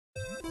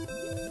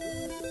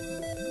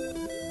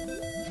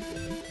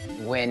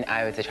When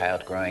I was a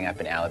child growing up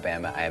in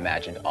Alabama, I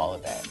imagined all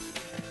of it.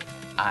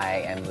 I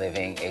am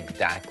living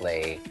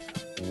exactly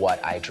what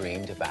I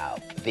dreamed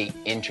about. The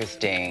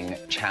interesting,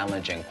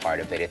 challenging part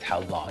of it is how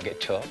long it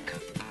took.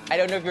 I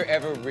don't know if you're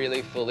ever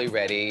really fully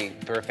ready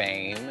for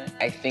fame.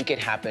 I think it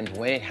happened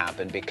when it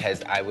happened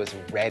because I was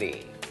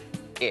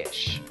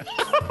ready-ish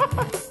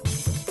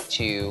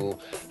to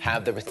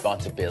have the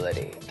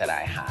responsibility that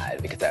I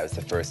had because I was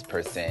the first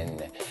person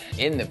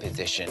in the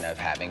position of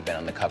having been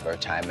on the cover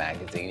of Time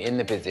magazine, in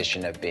the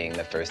position of being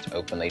the first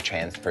openly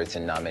trans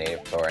person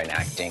nominated for an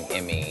acting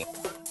Emmy.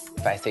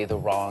 If I say the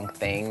wrong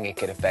thing, it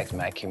could affect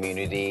my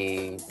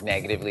community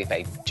negatively if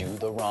I do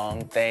the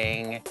wrong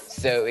thing.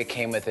 So it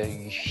came with a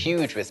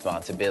huge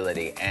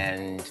responsibility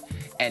and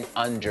an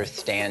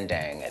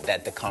understanding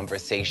that the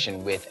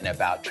conversation with and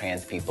about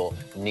trans people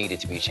needed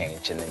to be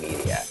changed in the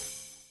media.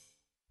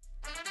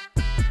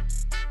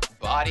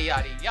 Body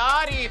yaddy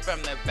yaddy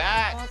from the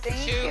back. Oh,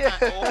 thank you.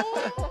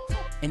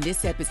 In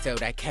this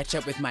episode, I catch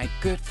up with my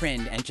good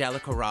friend,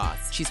 Angelica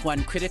Ross. She's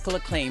won critical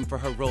acclaim for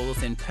her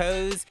roles in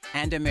Pose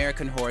and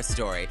American Horror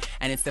Story,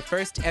 and it's the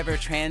first ever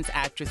trans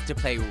actress to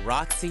play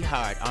Roxy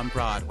Hart on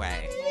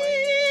Broadway. Exactly,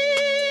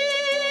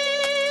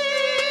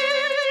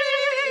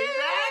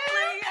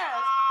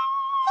 yes.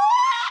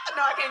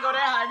 No, I can't go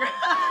that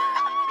high.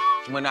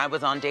 When I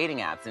was on dating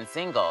apps and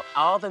single,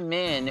 all the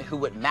men who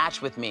would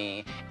match with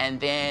me and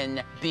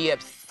then be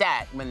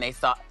upset when they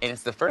saw, and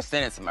it's the first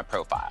sentence of my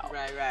profile.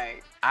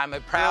 Right. I'm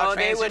a proud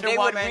transgender they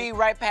woman. would read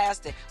right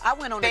past it. I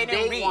went on a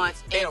date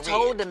once and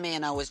told the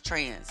man I was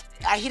trans.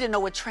 He didn't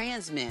know what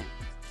trans meant.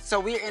 So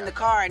we were in the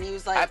car and he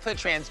was like... I put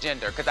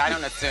transgender because I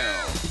don't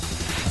assume.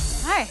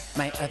 Hi.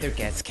 My other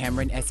guest,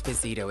 Cameron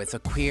Esposito, is a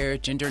queer,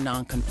 gender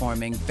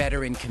nonconforming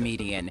veteran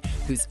comedian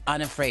who's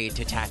unafraid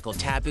to tackle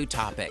taboo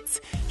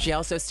topics. She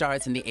also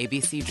stars in the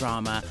ABC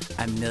drama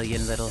A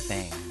Million Little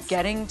Things.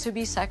 Getting to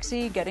be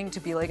sexy, getting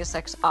to be like a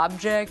sex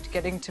object,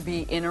 getting to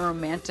be in a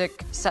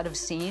romantic set of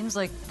scenes,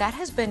 like that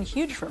has been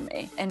huge for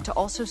me. And to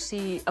also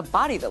see a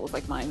body that looked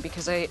like mine,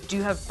 because I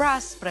do have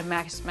breasts, but I'm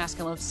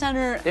masculine of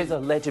center. There's a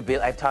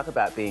legibility. I talk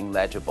about being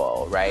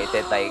legible, right?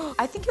 That like...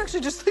 I think you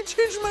actually just like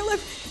changed my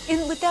life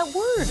with that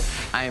word.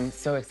 I'm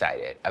so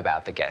excited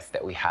about the guests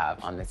that we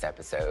have on this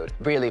episode.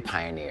 Really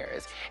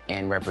pioneers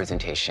in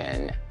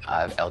representation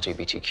of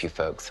LGBTQ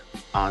folks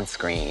on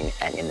screen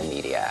and in the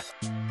media.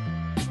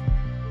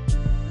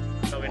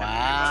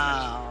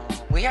 Wow.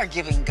 We are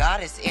giving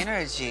goddess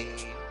energy.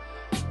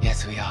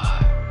 Yes, we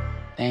are.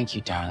 Thank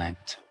you, darling.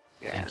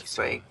 Thank you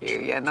so much.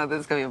 Yeah, no,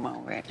 this is going to be a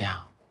moment. Yeah.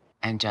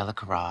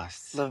 Angelica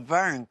Ross.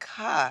 Laverne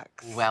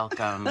Cox.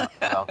 Welcome,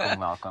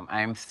 welcome.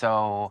 I'm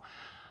so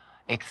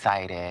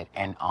excited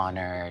and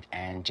honored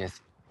and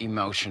just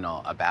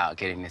emotional about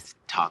getting this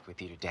talk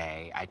with you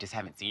today. I just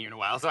haven't seen you in a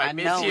while, so I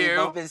miss you. We've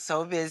both been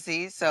so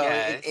busy, so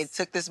yes. it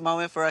took this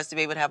moment for us to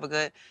be able to have a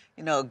good,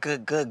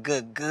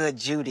 good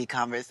Judy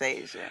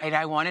conversation. And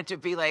I wanted to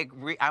be like,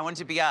 I wanted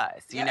to be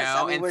us, you know?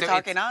 I mean, and we're so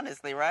talking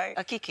honestly, right?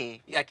 A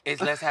kiki.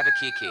 Let's have a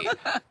kiki.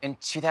 In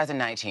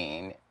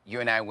 2019, you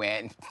and I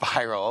went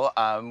viral,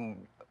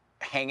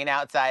 hanging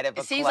outside of a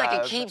club. It seems like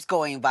it keeps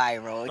going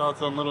viral.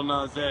 Thoughts on Little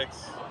Nas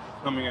X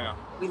coming out?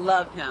 We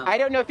love him. I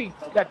don't know if he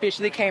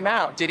officially came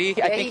out. Did he?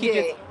 Yeah, he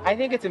did. I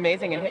think it's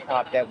amazing in hip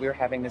hop that we're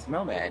having this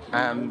moment.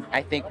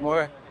 I think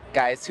more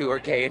guys who are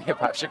gay in hip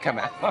hop should come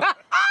out.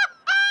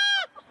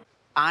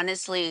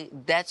 Honestly,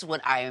 that's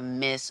what I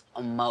miss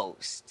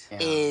most,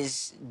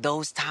 is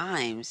those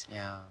times.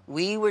 Yeah.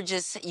 We were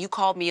just, you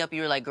called me up,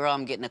 you were like, girl,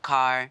 I'm getting a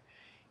car,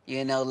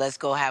 let's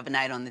go have a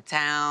night on the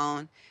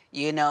town,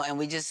 and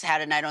we just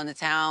had a night on the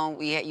town.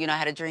 We had,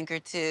 had a drink or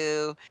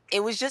two. It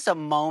was just a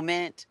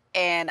moment,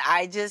 and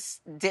I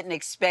just didn't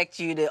expect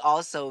you to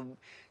also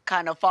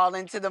kind of fall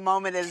into the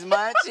moment as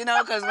much,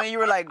 because when you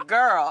were like,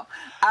 girl,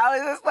 I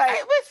was just like...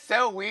 It was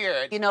so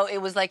weird.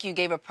 It was like you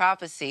gave a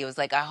prophecy. It was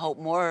like, I hope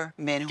more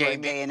men who are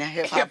gay in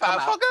hip-hop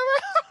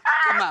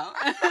come out.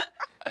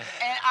 And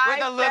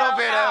with a little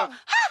bit of...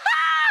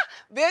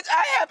 Bitch,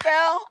 I have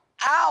fell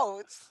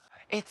out.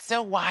 It's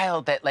so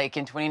wild that, like,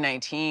 in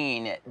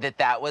 2019,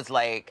 that was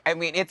like... I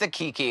mean, it's a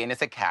kiki and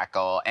it's a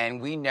cackle,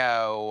 and we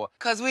know...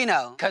 Because we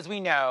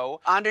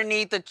know.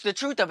 Underneath the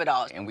truth of it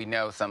all. And we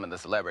know some of the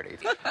celebrities.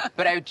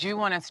 But I do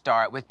want to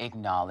start with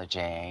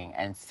acknowledging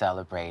and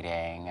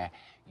celebrating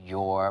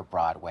your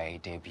Broadway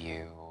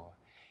debut.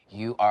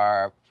 You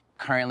are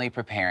currently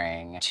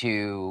preparing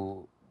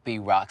to be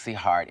Roxy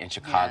Hart in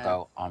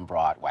Chicago on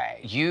Broadway.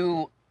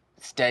 You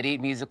studied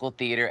musical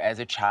theater as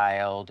a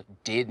child,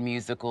 did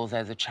musicals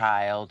as a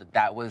child.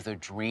 That was a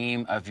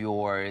dream of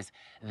yours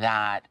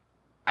that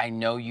I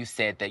know you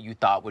said that you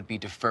thought would be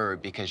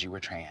deferred because you were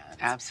trans.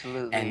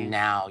 Absolutely. And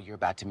now you're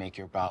about to make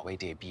your Broadway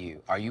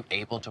debut. Are you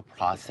able to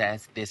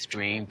process this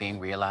dream being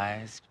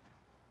realized?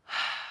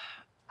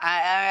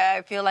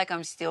 I feel like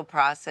I'm still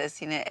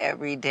processing it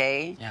every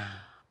day. Yeah.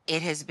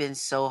 It has been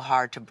so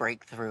hard to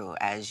break through,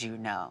 as you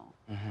know.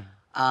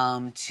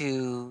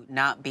 To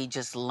not be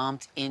just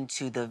lumped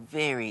into the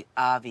very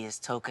obvious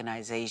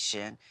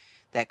tokenization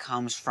that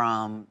comes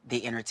from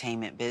the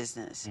entertainment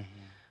business.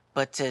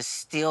 but to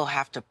still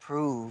have to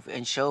prove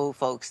and show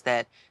folks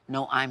that,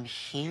 no, I'm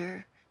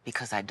here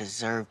because I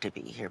deserve to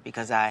be here,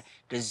 because I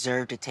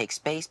deserve to take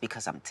space,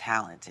 because I'm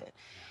talented.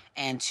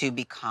 And to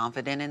be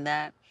confident in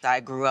that. I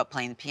grew up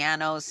playing the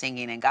piano,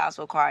 singing in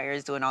gospel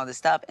choirs, doing all this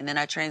stuff, and then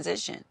I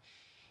transitioned.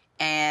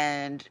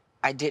 And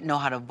I didn't know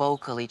how to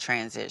vocally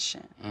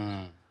transition.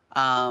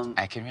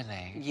 I can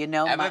relate. You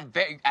know,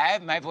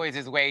 my voice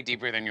is way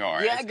deeper than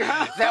yours. Yeah,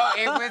 girl. So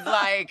it was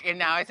like, and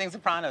now I sing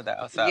soprano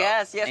though. So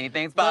yes.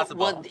 anything's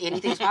possible. Well,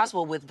 anything's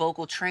possible with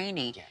vocal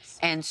training. Yes.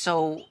 And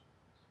so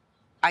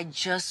I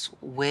just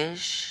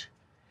wish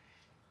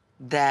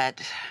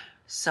that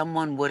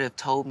someone would have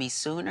told me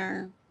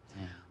sooner,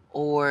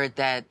 or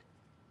that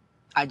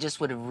I just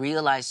would have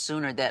realized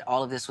sooner that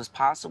all of this was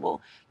possible,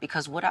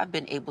 because what I've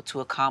been able to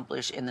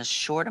accomplish in the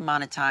short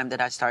amount of time that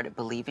I started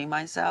believing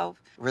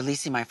myself,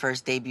 releasing my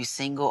first debut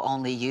single,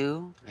 Only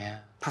You,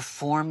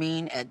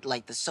 performing at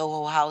like the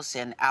Soho House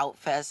and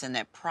Outfest and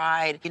at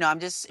Pride. You know,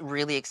 I'm just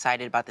really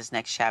excited about this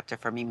next chapter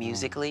for me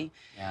musically,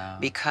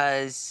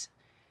 because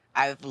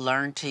I've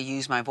learned to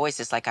use my voice.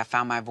 It's like I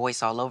found my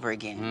voice all over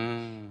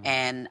again.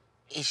 And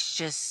it's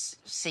just,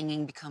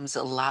 singing becomes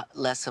a lot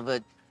less of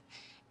a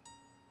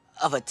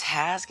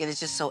task, and it's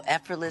just so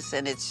effortless,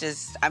 and it's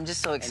just, I'm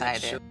just so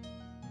excited.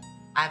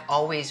 I've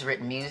always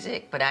written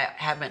music, but I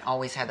haven't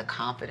always had the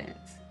confidence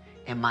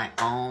in my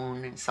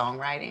own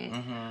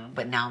songwriting,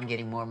 but now I'm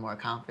getting more and more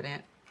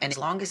confident. And as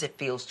long as it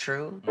feels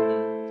true,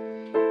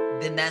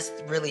 then that's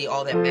really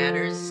all that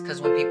matters,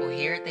 because when people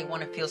hear it, they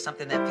want to feel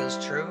something that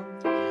feels true.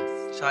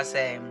 So I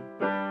say,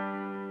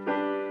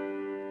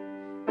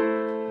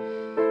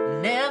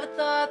 never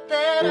thought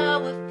that I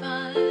would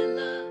find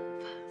love.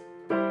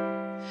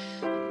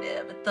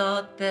 Never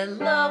thought that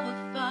love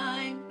would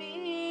find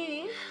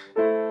me.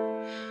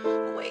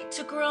 Way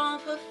too grown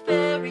for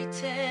fairy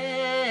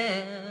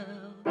tales.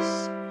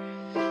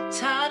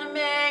 Tired of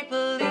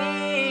make-believe.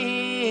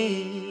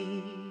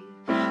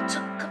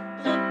 Took a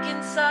look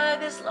inside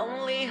this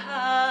lonely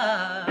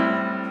heart.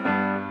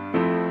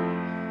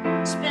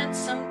 Spent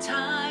some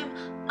time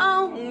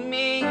on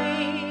me.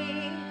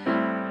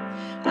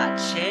 I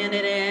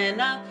chanted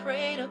and I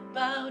prayed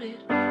about it.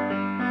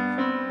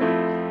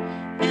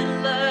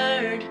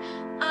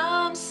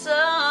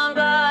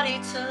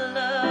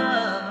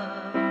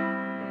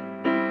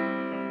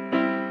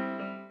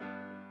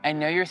 I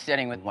know you're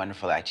studying with a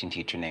wonderful acting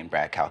teacher named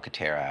Brad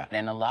Calcaterra.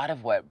 And a lot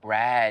of what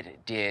Brad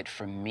did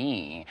for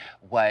me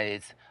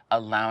was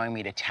allowing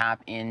me to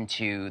tap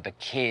into the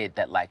kid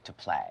that liked to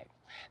play.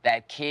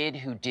 That kid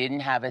who didn't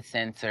have a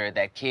censor,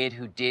 that kid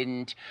who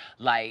didn't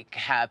like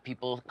have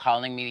people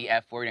calling me the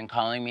F word and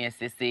calling me a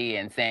sissy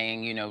and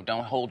saying, you know,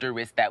 don't hold your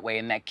wrist that way,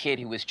 and that kid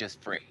who was just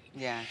free.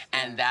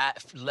 And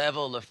that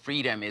level of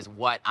freedom is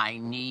what I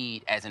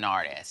need as an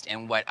artist,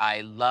 and what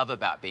I love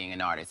about being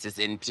an artist is,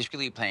 in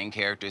particularly playing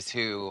characters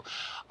who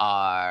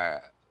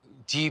are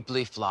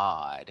deeply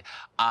flawed,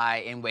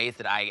 in ways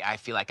that I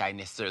feel like I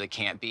necessarily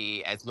can't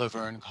be as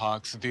Laverne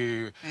Cox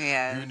do.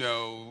 You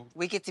know,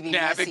 we get to be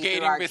navigating messy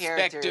through our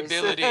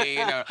respectability.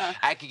 You know,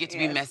 I could get to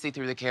be messy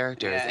through the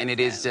characters, and it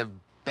is the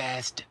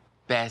best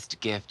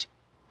gift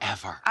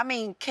ever. I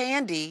mean,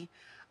 Candy,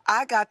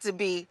 I got to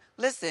be.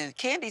 Listen,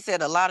 Candy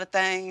said a lot of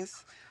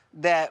things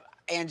that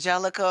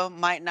Angelica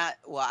might not.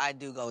 Well, I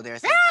do go there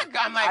sometimes.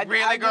 I'm like,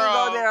 really, I girl?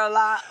 I do go there a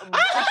lot.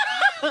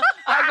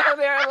 I go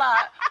there a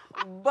lot.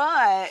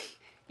 But,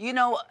 you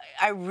know,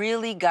 I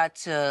really got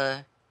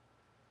to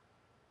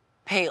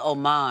pay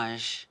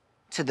homage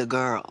to the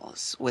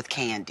girls with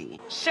Candy.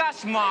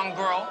 Shush, mom,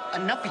 girl.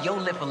 Enough of your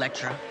lip,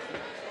 Electra.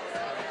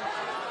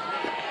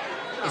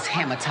 It's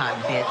hammer time,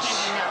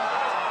 bitch.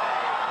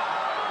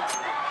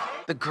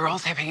 The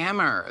girls have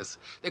hammers.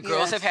 The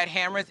girls have had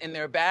hammers in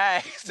their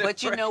bags.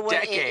 But you know what?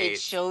 It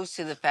Decades. shows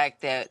to the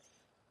fact that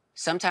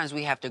sometimes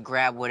we have to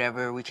grab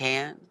whatever we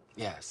can.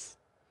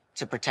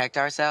 To protect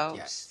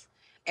ourselves.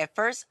 At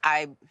first,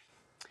 I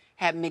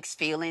had mixed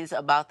feelings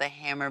about the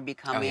hammer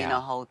becoming a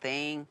whole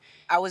thing.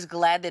 I was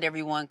glad that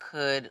everyone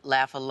could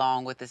laugh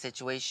along with the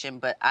situation,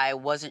 but I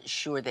wasn't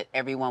sure that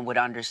everyone would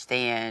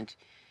understand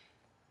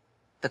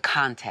the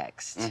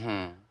context.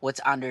 What's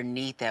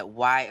underneath that,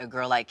 why a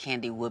girl like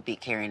Candy would be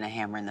carrying a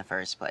hammer in the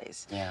first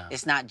place.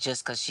 It's not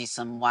just because she's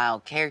some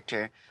wild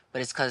character,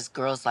 but it's because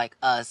girls like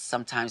us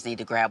sometimes need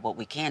to grab what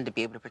we can to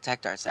be able to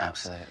protect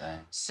ourselves. Absolutely.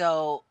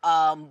 So,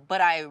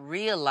 but I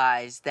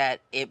realized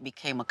that it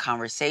became a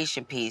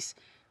conversation piece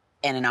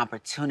and an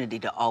opportunity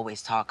to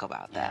always talk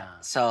about that.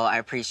 So I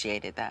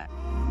appreciated that.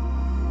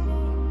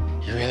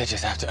 You really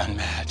just have to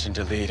unmatch and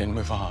delete and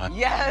move on.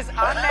 Yes,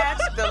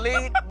 unmatch,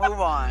 delete, move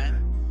on.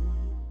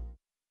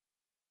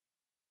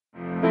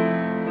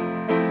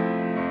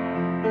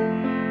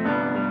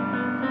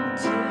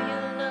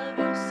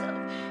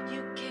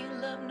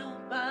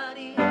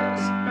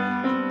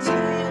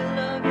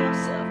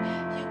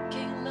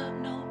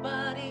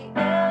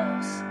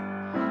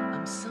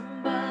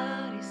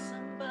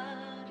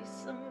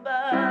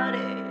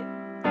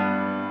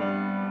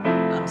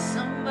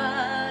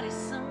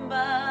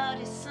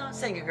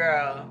 Sing it,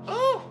 girl.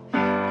 Ooh.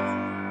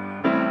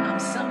 I'm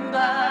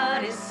somebody.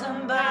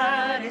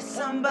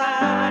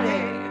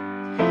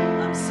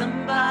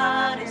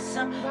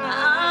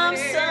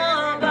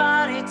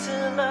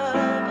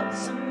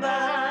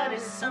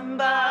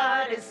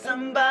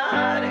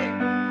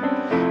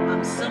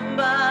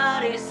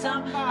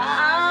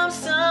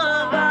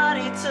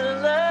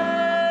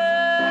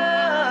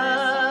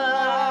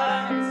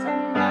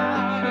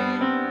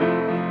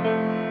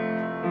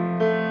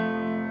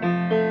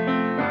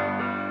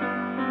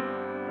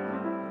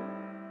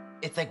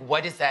 it's like,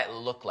 what does that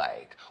look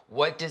like?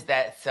 What does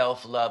that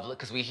self-love look?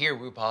 Because we hear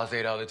RuPaul say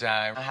it all the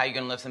time. How are you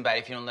gonna love somebody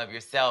if you don't love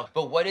yourself?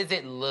 But what does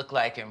it look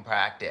like in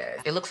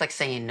practice? It looks like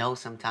saying no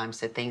sometimes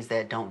to things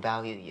that don't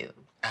value you.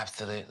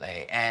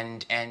 Absolutely.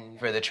 And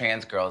for the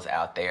trans girls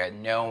out there,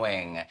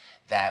 knowing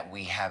that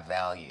we have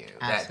value,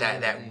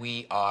 that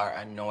we are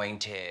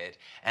anointed,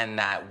 and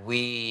that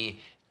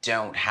we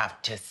don't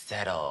have to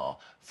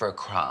settle for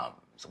crumbs.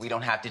 We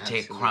don't have to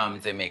take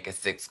crumbs and make a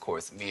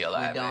 6-course meal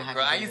out of it.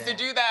 Girl, I used to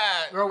do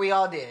that. Girl, we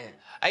all did.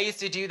 I used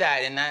to do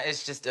that, and that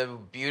is just a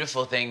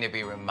beautiful thing to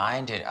be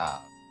reminded of.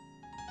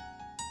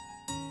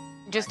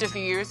 Just a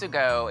few years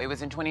ago, it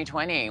was in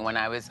 2020 when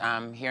I was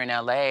here in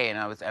LA, and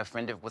a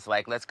friend was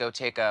like, let's go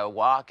take a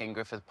walk in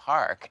Griffith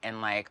Park.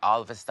 And like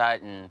all of a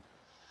sudden,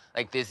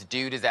 like this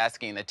dude is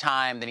asking the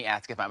time, then he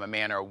asks if I'm a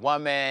man or a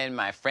woman.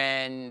 My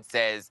friend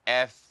says,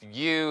 F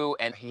you,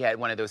 and he had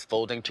one of those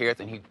folding chairs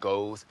and he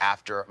goes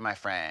after my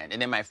friend.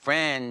 And then my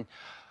friend,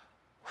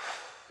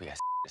 yes,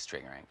 it's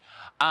triggering.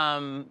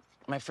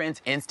 My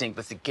friend's instinct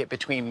was to get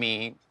between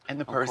me and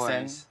the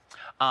person.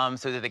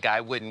 So that the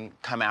guy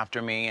wouldn't come after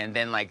me, and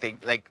then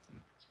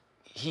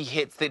he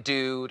hits the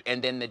dude,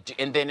 and then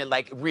it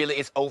like really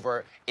is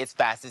over as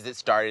fast as it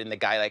started, and the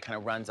guy like kind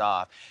of runs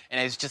off,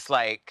 and it's just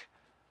like.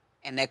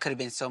 And that could have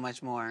been so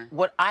much more.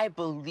 What I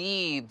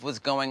believe was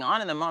going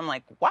on in the moment,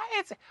 like, why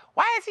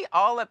is he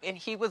all up? And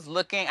he was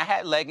looking, I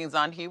had leggings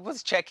on, he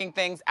was checking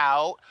things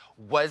out,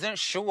 wasn't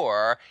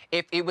sure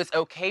if it was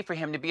okay for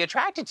him to be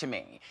attracted to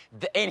me,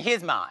 in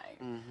his mind.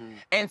 Mm-hmm.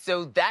 And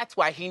so that's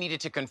why he needed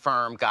to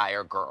confirm guy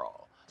or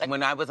girl. Like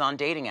when I was on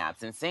dating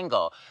apps and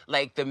single,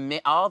 like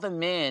all the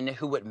men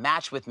who would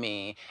match with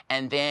me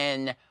and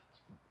then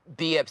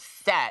be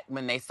upset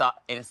when they saw,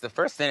 and it's the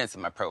first sentence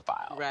of my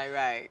profile.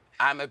 Right.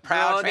 I'm a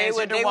proud transgender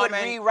woman. They would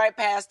read right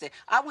past it.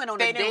 I went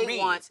on a date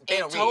once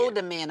and told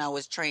the man I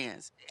was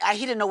trans. He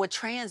didn't know what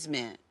trans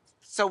meant.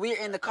 So we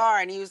were in the car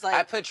and he was like...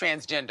 I put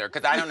transgender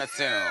because I don't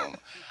assume.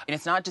 And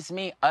it's not just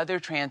me, other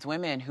trans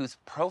women whose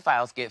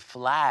profiles get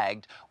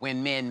flagged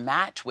when men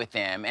match with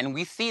them. And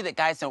we see that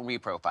guys don't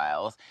read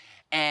profiles.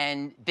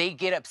 And they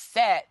get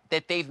upset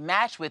that they've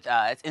matched with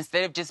us.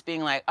 Instead of just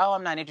being like, oh,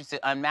 I'm not interested,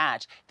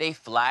 unmatched, they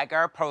flag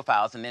our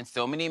profiles, and then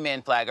so many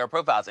men flag our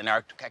profiles, and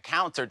our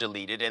accounts are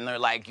deleted, and they're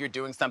like, you're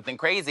doing something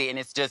crazy, and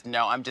it's just,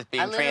 no, I'm just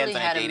being trans on a dating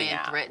app. I literally had a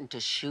man threaten to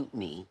shoot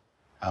me.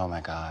 Oh,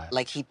 my God.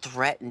 Like, he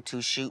threatened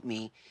to shoot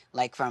me,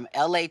 like, from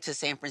L.A. to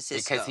San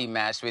Francisco. Because he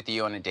matched with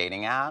you on a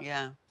dating app?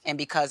 Yeah. And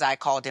because I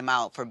called him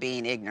out for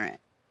being ignorant.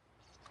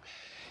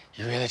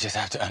 You really just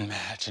have to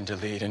unmatch and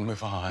delete and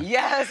move on.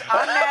 Yes,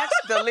 unmatch,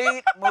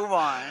 delete, move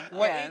on.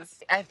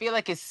 Yes. I feel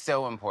like it's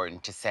so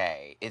important to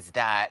say is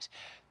that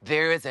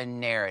there is a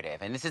narrative,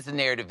 and this is the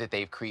narrative that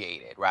they've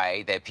created,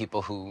 right? That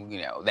people who,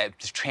 that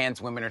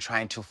trans women are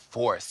trying to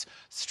force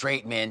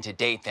straight men to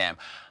date them.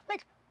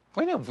 Like,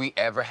 when have we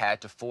ever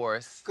had to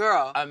force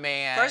a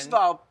man? First of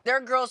all, there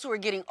are girls who are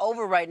getting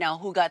over right now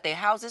who got their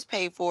houses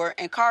paid for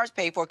and cars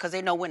paid for because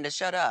they know when to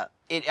shut up.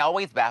 It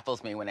always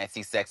baffles me when I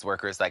see sex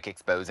workers like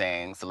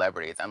exposing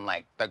celebrities. I'm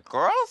like, the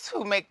girls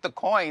who make the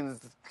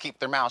coins keep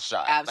their mouth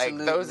shut.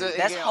 Absolutely. Like,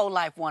 that's whole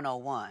life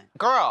 101.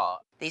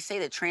 Girl. They say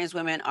that trans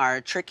women are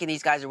tricking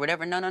these guys or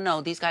whatever. No.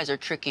 These guys are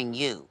tricking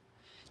you.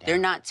 Damn. They're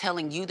not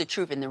telling you the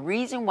truth. And the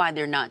reason why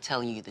they're not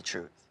telling you the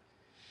truth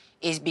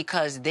is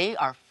because they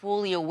are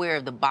fully aware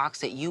of the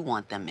box that you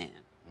want them in.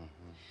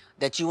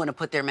 That you want to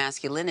put their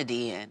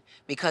masculinity in,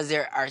 because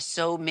there are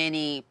so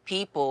many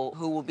people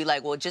who will be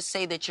like, well, just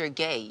say that you're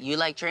gay. You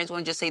like trans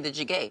women, just say that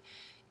you're gay.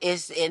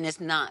 And it's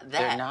not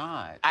that. They're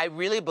not. I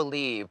really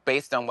believe,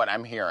 based on what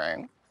I'm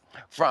hearing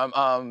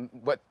from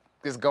what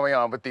is going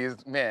on with these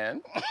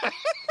men,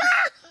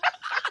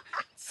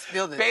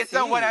 based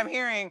on what I'm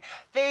hearing,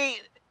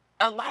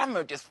 a lot of them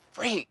are just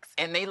freaks,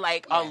 and they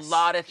like a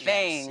lot of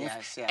things,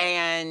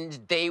 and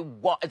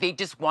they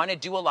just want to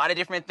do a lot of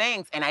different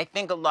things. And I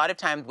think a lot of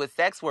times with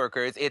sex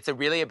workers, it's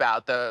really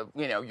about the,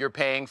 you're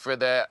paying for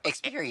the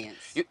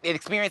experience,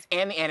 experience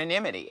and the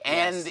anonymity,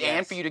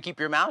 and for you to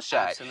keep your mouth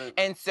shut. Absolutely.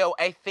 And so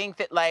I think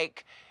that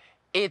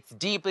it's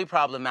deeply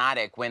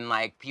problematic when,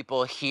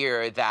 people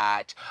hear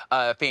that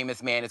a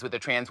famous man is with a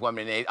trans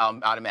woman and they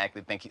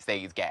automatically say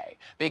he's gay.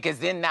 Because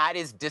then that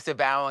is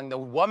disavowing the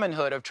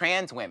womanhood of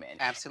trans women.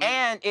 Absolutely.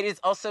 And it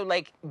is also,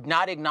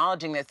 not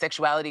acknowledging that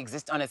sexuality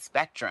exists on a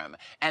spectrum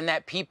and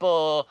that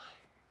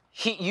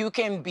you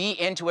can be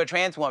into a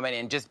trans woman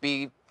and just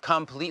be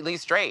completely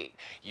straight.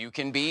 You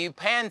can be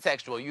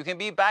pansexual. You can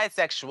be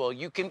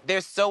bisexual.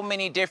 There's so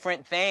many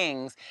different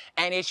things,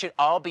 and it should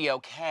all be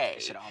okay.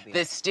 It should all be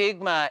the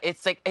stigma,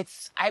 it's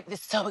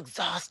so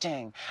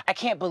exhausting. I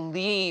can't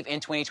believe in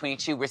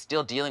 2022 we're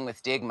still dealing with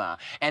stigma,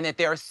 and that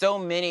there are so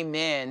many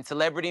men,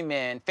 celebrity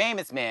men,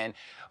 famous men,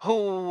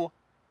 who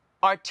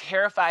are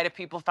terrified of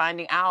people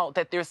finding out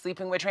that they're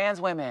sleeping with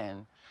trans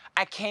women.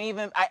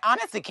 I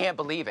honestly can't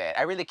believe it.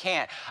 I really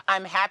can't.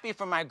 I'm happy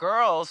for my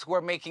girls who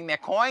are making their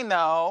coin,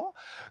 though.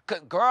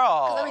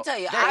 Girl, let me tell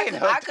you,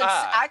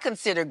 I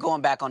consider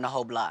going back on the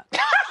whole block.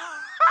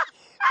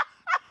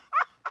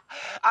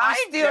 I'm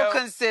still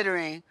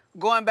considering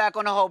Going back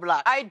on the whole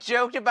block. I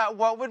joked about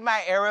what would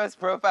my Eros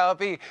profile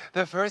be.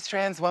 The first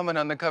trans woman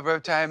on the cover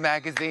of Time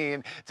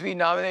magazine to be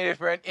nominated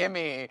for an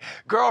Emmy.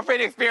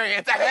 Girlfriend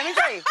experience. Let me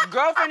tell you,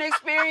 girlfriend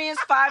experience,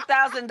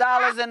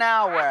 $5,000 an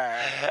hour.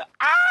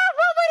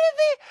 What would it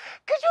be?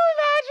 Could you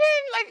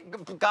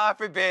imagine? Like, God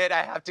forbid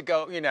I have to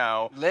go, you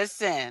know.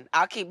 Listen,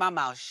 I'll keep my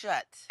mouth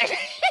shut.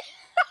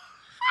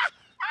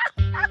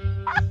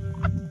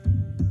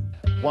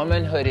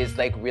 Womanhood is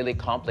like really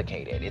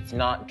complicated. It's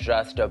not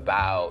just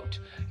about,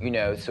 you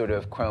know, sort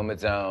of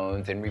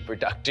chromosomes and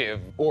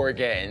reproductive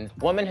organs.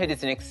 Womanhood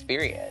is an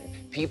experience.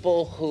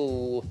 People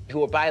who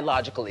are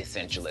biological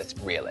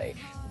essentialists, really,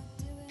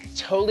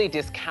 totally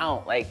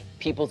discount like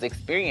people's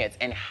experience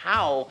and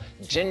how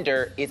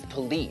gender is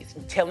policed.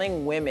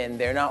 Telling women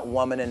they're not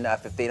woman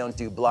enough if they don't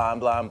do blah,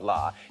 blah,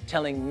 blah.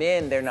 Telling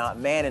men they're not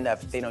man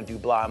enough if they don't do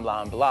blah,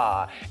 blah,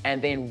 blah.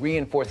 And then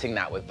reinforcing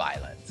that with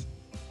violence.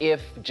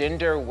 If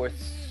gender were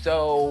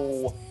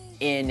so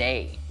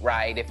innate,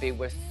 right? If it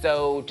was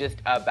so just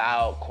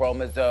about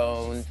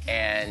chromosomes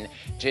and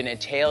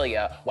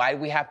genitalia, why do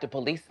we have to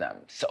police them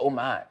so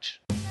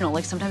much? You know,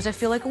 like sometimes I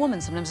feel like a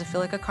woman, sometimes I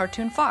feel like a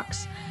cartoon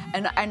fox.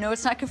 And I know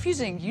it's not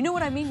confusing. You know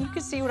what I mean? You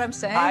can see what I'm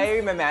saying.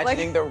 I'm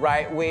imagining the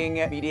right-wing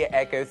media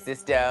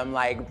ecosystem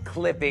like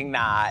clipping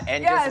that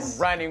and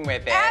just running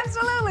with it.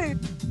 Absolutely.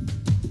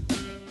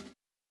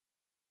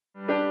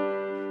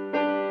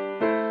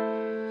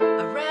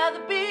 I'd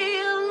rather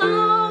be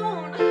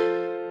alone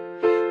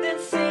than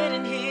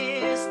sitting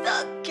here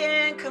stuck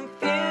and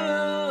confused.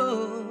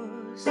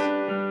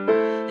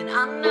 And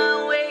I'm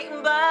not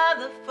waiting by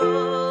the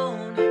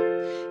phone,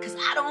 'cause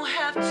I don't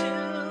have to.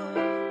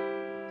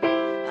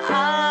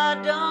 I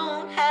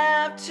don't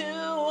have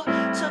to.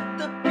 Took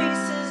the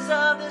pieces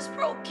of this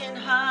broken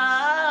heart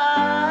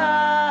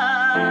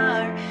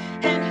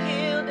and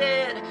healed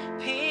it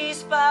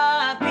piece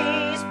by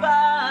piece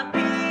by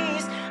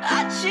piece.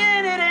 I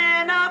chanted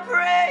and I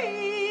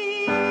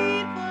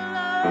prayed for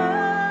love.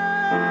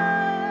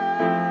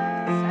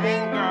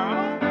 Sing, girl.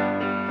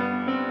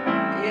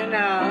 You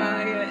know,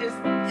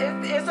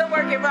 it's a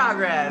work in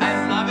progress.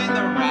 I'm loving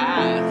the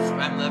rasp.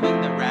 I'm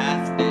loving the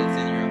raspness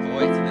in your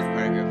voice, in this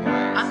part of your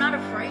voice. I'm not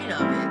afraid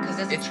of it, because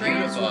as a It's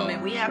trans beautiful.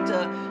 woman, we have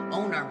to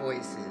own our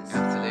voices.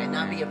 Absolutely. And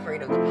not be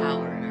afraid of the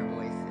power in our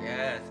voices.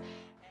 Yes.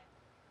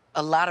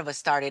 A lot of us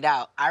started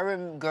out. I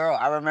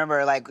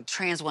remember like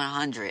Trans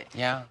 100.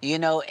 Yeah. You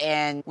know,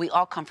 and we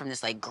all come from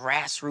this like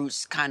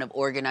grassroots kind of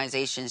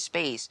organization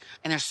space.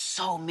 And there's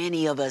so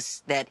many of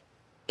us that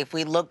if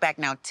we look back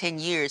now 10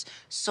 years,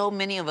 so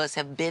many of us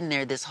have been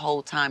there this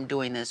whole time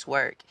doing this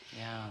work.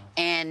 Yeah.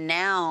 And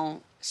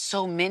now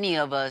so many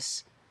of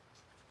us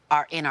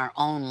are in our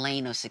own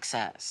lane of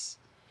success.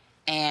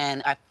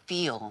 And I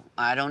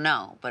don't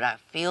know, but I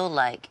feel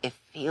like, it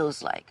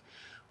feels like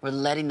we're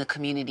letting the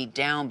community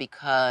down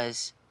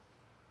because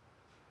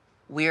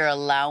we're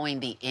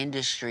allowing the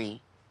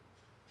industry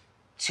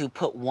to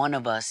put one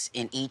of us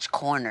in each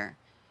corner.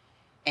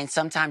 And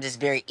sometimes it's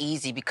very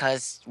easy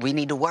because we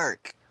need to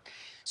work.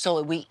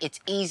 So it's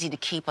easy to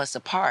keep us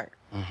apart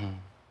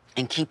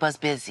and keep us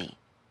busy.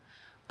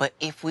 But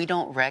if we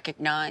don't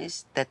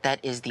recognize that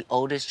that is the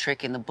oldest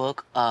trick in the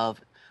book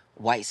of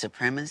white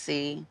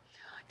supremacy,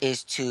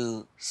 is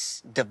to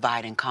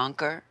divide and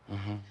conquer.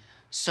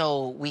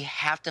 So we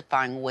have to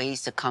find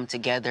ways to come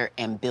together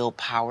and build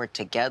power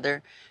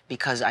together,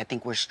 because I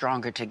think we're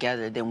stronger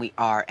together than we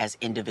are as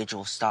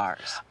individual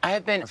stars. I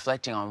have been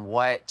reflecting on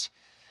what,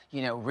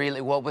 you know,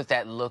 really, what would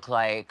that look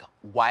like?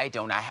 Why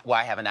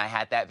haven't I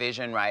had that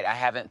vision, right? I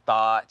haven't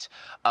thought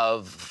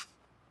of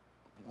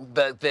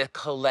the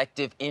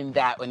collective in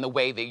the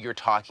way that you're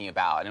talking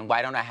about, and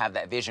why don't I have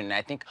that vision? And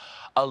I think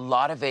a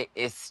lot of it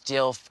is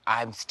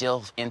I'm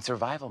still in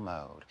survival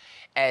mode.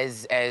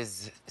 As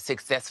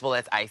successful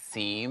as I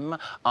seem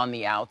on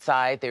the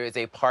outside, there is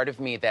a part of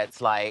me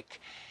that's like,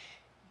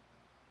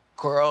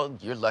 girl,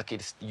 you're lucky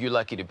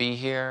to be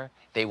here.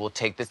 They will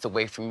take this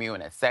away from you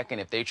in a second.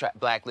 If they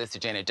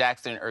blacklisted Janet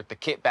Jackson, Eartha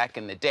Kitt back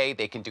in the day,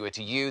 they can do it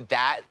to you.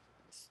 That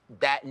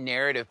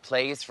narrative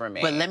plays for me.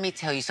 But let me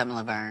tell you something,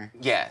 Laverne.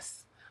 Yes.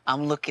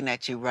 I'm looking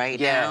at you right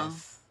now.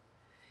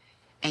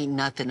 Ain't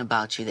nothing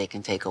about you they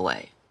can take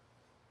away.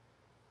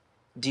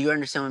 Do you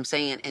understand what I'm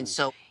saying? And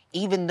so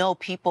even though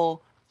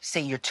people say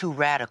you're too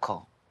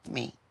radical,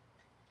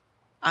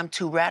 I'm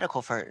too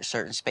radical for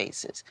certain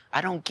spaces.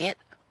 I don't get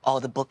all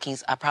the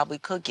bookings I probably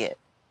could get.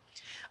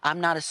 I'm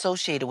not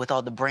associated with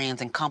all the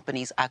brands and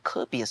companies I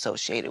could be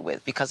associated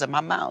with because of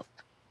my mouth.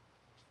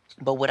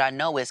 But what I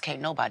know is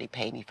can't nobody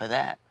pay me for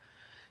that.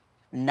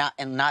 Not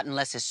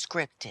unless it's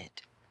scripted.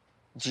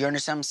 Do you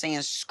understand what I'm saying?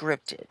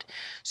 Scripted.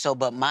 So,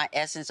 but my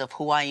essence of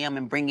who I am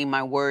and bringing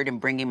my word and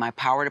bringing my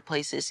power to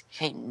places,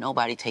 can't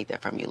nobody take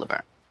that from you,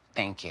 Laverne.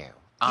 Thank you.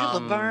 You're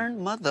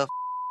Laverne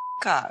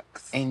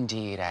Cox.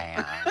 Indeed, I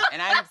am.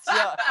 And I'm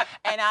still,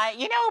 but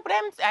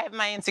I have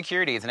my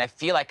insecurities, and I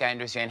feel like I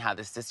understand how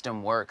the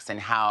system works and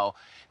how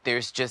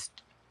there's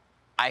just,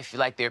 I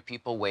feel like there are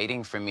people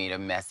waiting for me to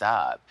mess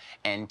up,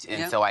 and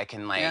so I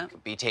can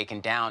like be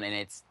taken down, and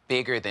it's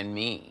bigger than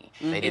me.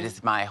 It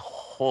is my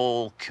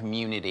whole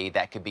community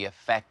that could be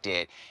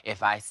affected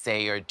if I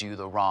say or do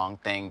the wrong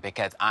thing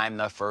because I'm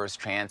the first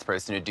trans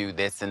person to do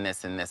this and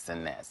this and this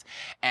and this.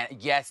 And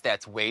yes,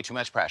 that's way too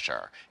much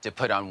pressure to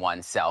put on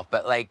oneself,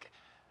 but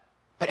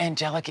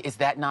Angelica, is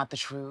that not the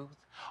truth?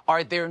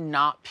 Are there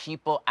not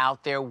people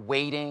out there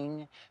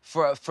waiting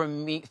for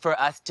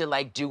us to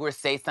like do or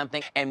say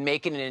something and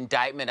make it an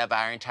indictment of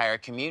our entire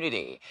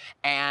community?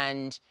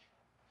 And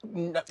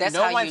no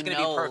one's going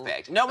to be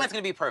perfect. No one's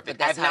going to be perfect.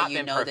 But that's I've how not you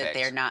been know perfect. that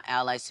they're not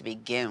allies to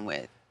begin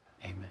with.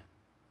 Amen.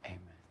 Amen.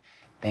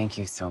 Thank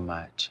you so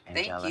much,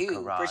 Angelica Thank you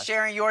Ross. for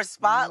sharing your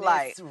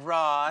spotlight. Miss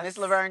Ross. Miss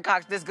Laverne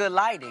Cox, this good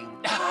lighting.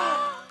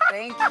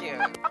 Thank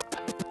you.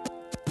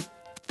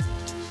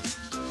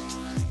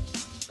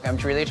 I'm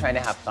really trying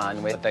to have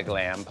fun with the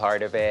glam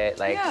part of it.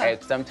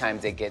 Like,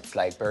 sometimes it gets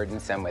like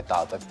burdensome with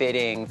all the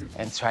fittings,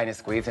 and trying to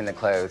squeeze in the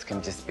clothes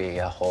can just be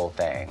a whole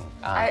thing.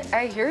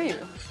 I hear you.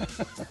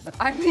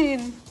 I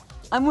mean,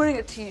 I'm wearing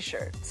a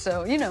t-shirt,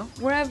 so, you know,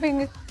 we're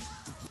having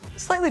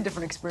slightly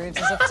different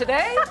experiences of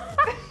today.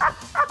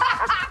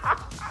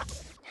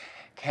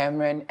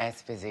 Cameron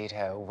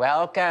Esposito,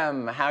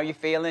 welcome. How are you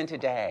feeling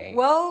today?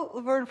 Well,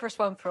 Laverne, first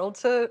of all, I'm thrilled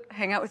to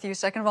hang out with you.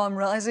 Second of all, I'm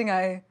realizing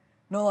I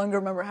no longer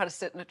remember how to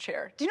sit in a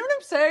chair. Do you know what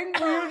I'm saying?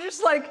 Where you're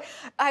just like,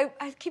 I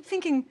keep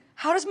thinking,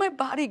 how does my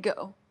body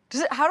go?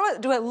 Do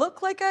I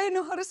look like I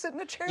know how to sit in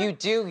a chair? You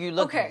do. You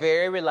look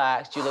very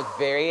relaxed. You look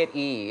very at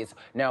ease.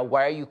 Now,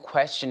 why are you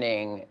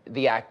questioning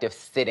the act of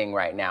sitting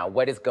right now?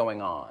 What is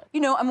going on?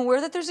 You know, I'm aware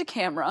that there's a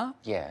camera.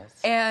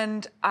 Yes.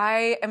 And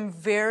I am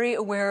very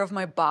aware of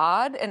my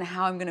bod and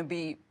how I'm going to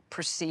be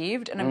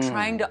perceived, and I'm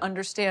trying to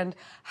understand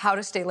how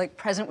to stay like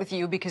present with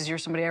you because you're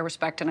somebody I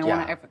respect and I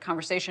want to have a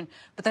conversation.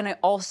 But then I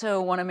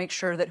also want to make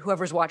sure that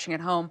whoever's watching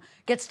at home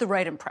gets the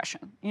right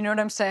impression. You know what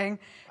I'm saying?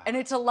 And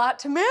it's a lot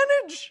to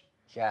manage.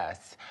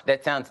 Yes.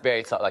 That sounds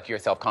very like you're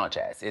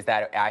self-conscious. Is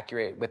that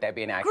accurate? Would that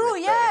be an accurate Girl,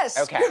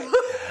 yes. Okay.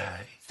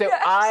 So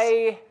yes.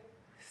 I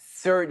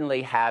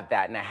certainly have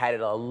that, and I had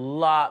it a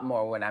lot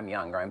more when I'm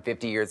younger. I'm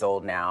 50 years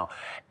old now,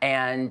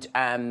 and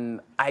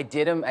I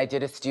did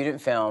a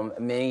student film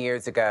many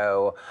years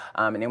ago,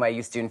 an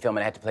NYU student film,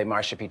 and I had to play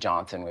Marsha P.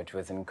 Johnson, which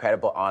was an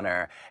incredible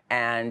honor.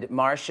 And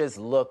Marsha's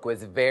look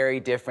was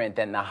very different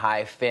than the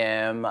high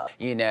femme,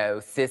 you know,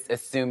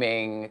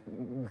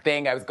 cis-assuming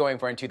thing I was going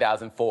for in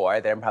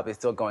 2004 that I'm probably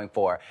still going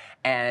for.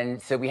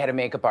 And so we had a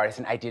makeup artist,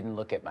 and I didn't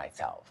look at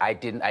myself. I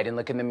didn't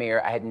look in the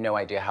mirror. I had no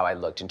idea how I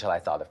looked until I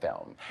saw the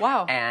film.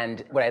 Wow. And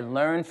what I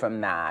learned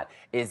from that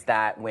is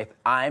that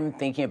I'm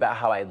thinking about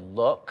how I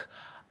look,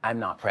 I'm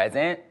not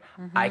present.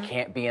 I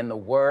can't be in the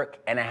work,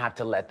 and I have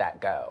to let that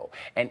go.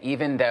 And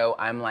even though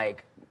I'm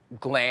like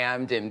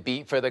glammed and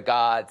beat for the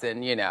gods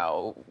and, you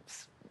know,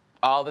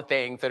 all the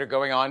things that are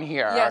going on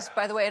here. Yes,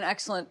 by the way, an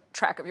excellent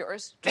track of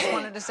yours. Just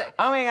wanted to say.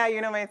 Oh my God,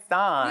 you know my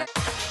song. Yeah.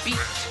 Beat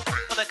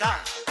for the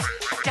gods,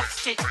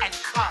 dusted and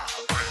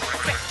carved,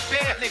 just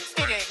barely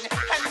fitting,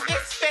 and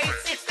this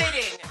face is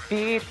fitting.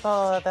 Beat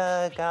for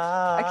the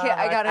gods.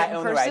 I got it in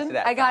own the rights person. to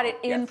that I got song. it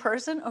in Yes.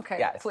 person. Okay,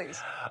 Yes.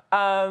 please.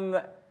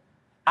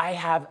 I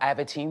have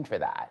a team for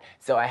that.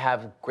 So I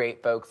have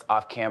great folks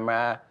off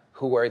camera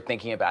who are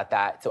thinking about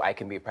that so I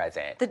can be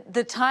present.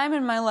 The time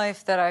in my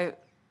life that I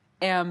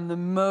am the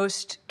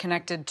most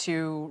connected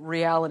to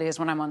reality is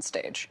when I'm on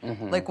stage.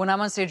 Like when I'm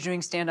on stage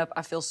doing stand-up,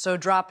 I feel so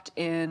dropped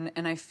in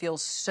and I feel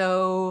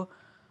so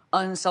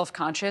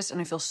unself-conscious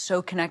and I feel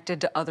so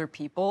connected to other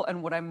people.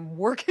 And what I'm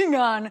working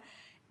on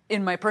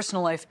in my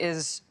personal life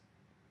is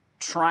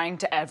trying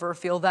to ever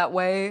feel that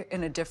way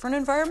in a different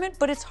environment,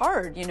 but it's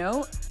hard, you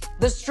know?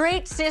 The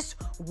straight, cis,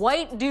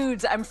 white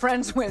dudes I'm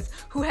friends with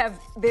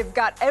they've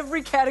got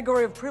every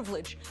category of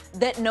privilege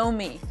that know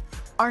me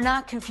are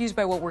not confused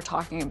by what we're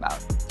talking about.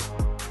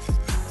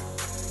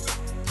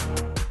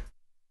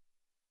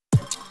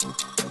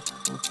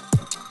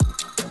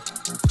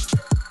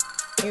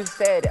 You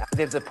said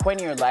there's a point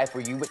in your life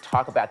where you would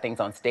talk about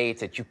things on stage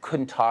that you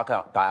couldn't talk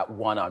about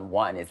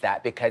one-on-one. Is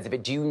that because of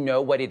it? Do you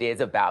know what it is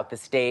about the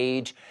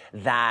stage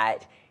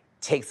that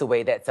takes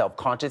away that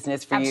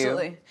self-consciousness for you?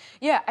 Absolutely.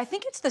 Yeah, I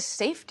think it's the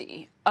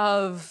safety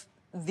of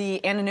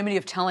the anonymity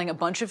of telling a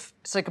bunch of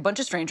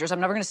strangers. I'm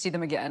never going to see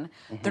them again.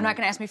 They're not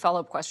going to ask me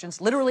follow-up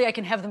questions. Literally, I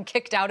can have them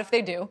kicked out if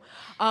they do.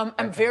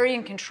 I'm very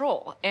in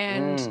control.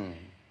 And,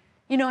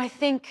 you know, I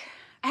think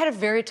I had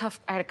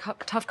a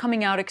tough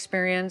coming out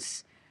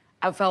experience.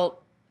 I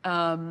felt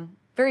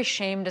very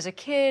shamed as a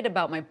kid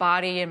about my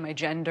body and my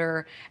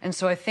gender. And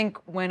so I think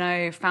when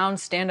I found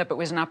stand-up, it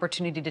was an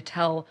opportunity to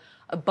tell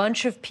a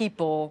bunch of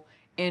people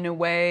in a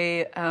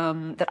way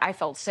that I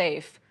felt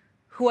safe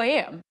who I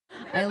am.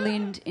 I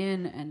leaned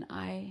in and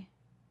I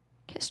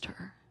kissed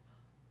her.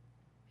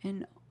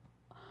 And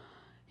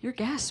your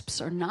gasps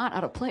are not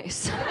out of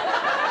place. It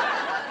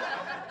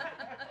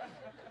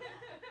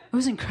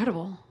was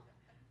incredible.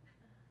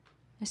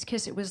 This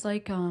kiss, it was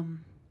like the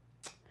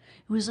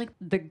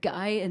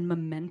guy in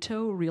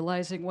Memento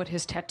realizing what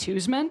his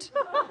tattoos meant.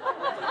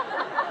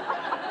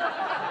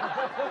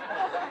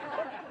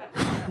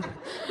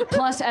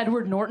 plus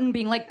Edward Norton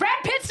being like,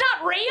 Brad Pitt's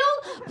not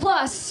real,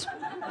 plus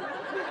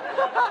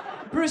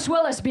Bruce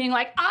Willis being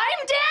like,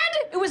 I'm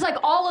dead. It was like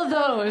all of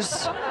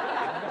those.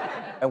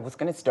 I was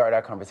going to start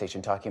our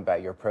conversation talking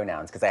about your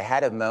pronouns, because I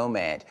had a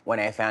moment when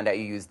I found out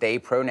you use they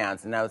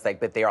pronouns, and I was like,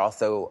 but they're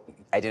also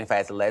identify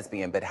as a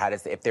lesbian, but how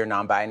does, if they're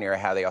non-binary,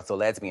 how are they also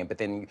lesbian? But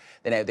then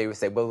they would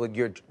say, well,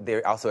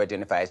 they're also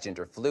identify as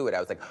gender fluid. I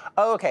was like,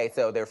 oh, okay,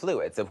 so they're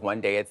fluid. So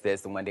one day it's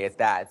this and one day it's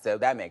that, so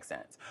that makes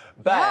sense.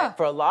 But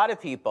for a lot of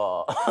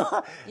people,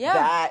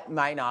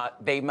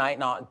 they might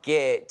not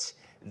get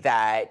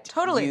that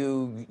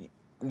you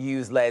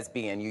use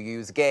lesbian, you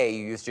use gay,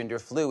 you use gender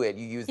fluid,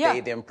 you use they,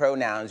 them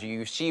pronouns, you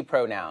use she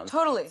pronouns.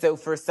 Totally. So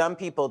for some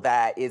people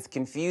that is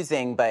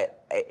confusing,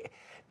 but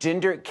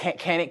gender,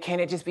 can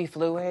it just be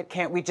fluid?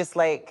 Can't we just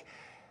like...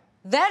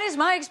 That is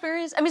my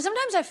experience. I mean,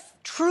 sometimes I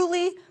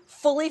truly,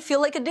 fully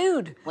feel like a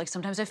dude. Like,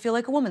 sometimes I feel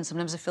like a woman.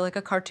 Sometimes I feel like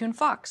a cartoon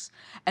fox.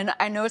 And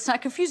I know it's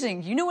not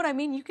confusing. You know what I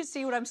mean? You can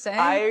see what I'm saying.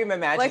 I'm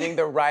imagining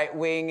the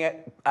right-wing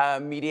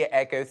media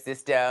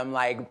ecosystem,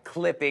 like,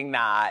 clipping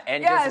that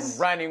and just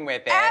running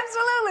with it.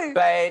 Absolutely.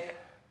 But...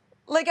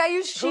 like, I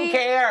use she... Who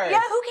cares?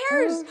 Yeah, who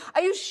cares?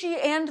 I use she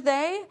and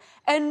they,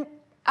 and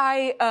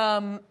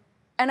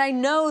I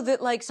know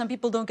that, like, some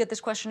people don't get this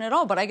question at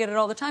all, but I get it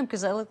all the time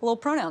because I like a little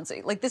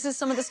pronounsy. Like, this is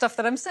some of the stuff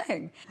that I'm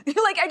saying.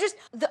 Like,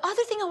 the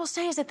other thing I will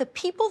say is that the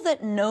people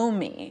that know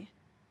me,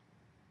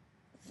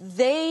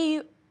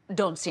 they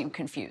don't seem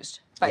confused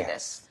by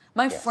this.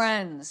 My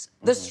friends,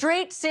 the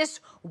straight,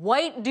 cis,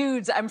 white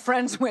dudes I'm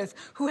friends with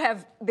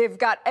they've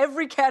got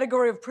every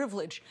category of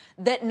privilege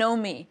that know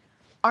me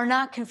are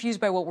not confused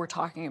by what we're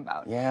talking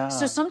about. Yeah.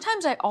 So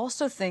sometimes I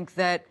also think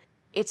that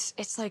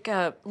it's like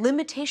a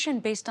limitation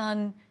based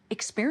on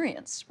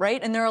experience,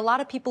 right? And there are a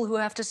lot of people who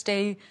have to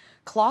stay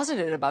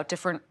closeted about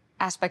different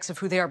aspects of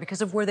who they are because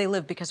of where they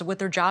live, because of what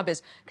their job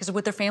is, because of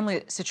what their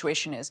family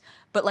situation is.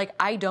 But, like,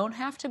 I don't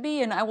have to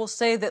be, and I will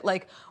say that,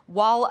 like,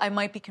 while I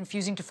might be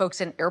confusing to folks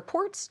in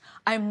airports,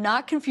 I'm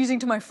not confusing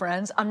to my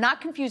friends. I'm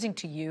not confusing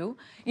to you.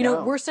 You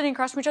know, we're sitting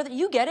across from each other.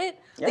 You get it.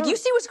 Yeah. Like, you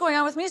see what's going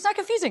on with me. It's not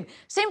confusing.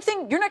 Same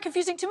thing, you're not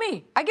confusing to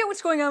me. I get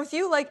what's going on with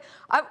you. Like,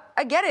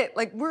 I get it.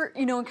 Like, we're,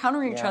 you know,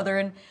 encountering each other,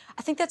 and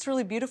I think that's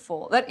really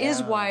beautiful. That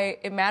is why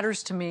it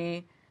matters to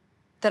me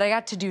that I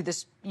got to do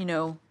this, you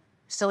know,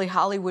 silly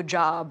Hollywood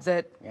job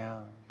that,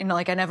 you know,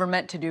 like I never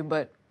meant to do,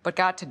 but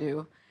got to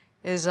do,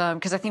 is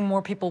because I think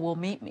more people will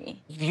meet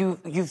me.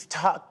 You've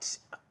talked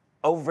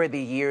over the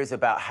years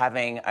about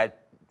having a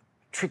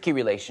tricky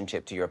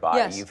relationship to your body.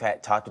 Yes. You've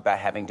talked about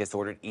having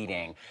disordered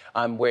eating,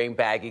 wearing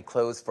baggy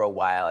clothes for a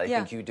while. I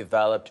think you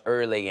developed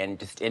early and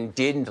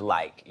didn't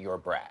like your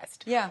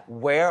breast. Yeah.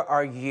 Where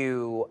are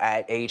you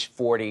at age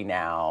 40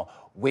 now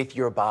with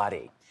your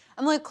body?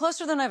 I'm like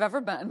closer than I've ever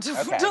been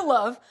to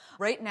love.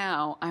 Right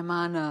now, I'm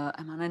on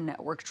a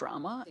network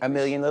drama. A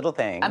Million Little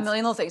Things. A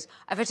Million Little Things.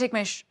 I've had to take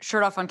my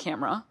shirt off on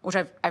camera, which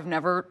I've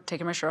never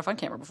taken my shirt off on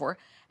camera before.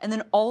 And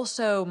then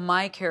also,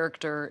 my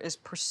character is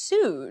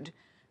pursued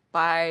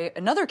by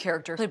another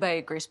character played by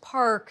Grace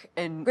Park.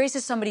 And Grace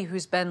is somebody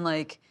who's been,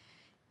 like,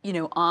 you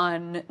know,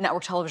 on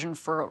network television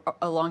for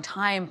a long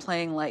time,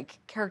 playing like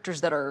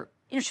characters that are,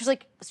 you know, she was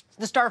like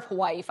the star of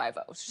Hawaii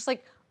Five-0. It's just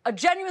like a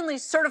genuinely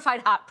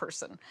certified hot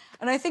person.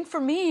 And I think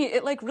for me,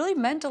 it like really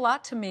meant a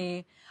lot to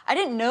me. I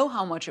didn't know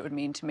how much it would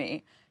mean to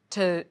me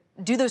to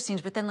do those scenes,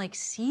 but then like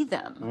see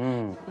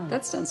them.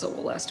 That stencil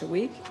will last a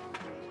week.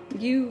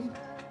 You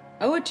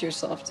owe it to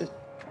yourself to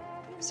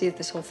see if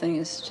this whole thing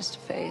is just a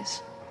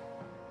phase.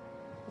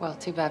 Well,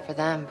 too bad for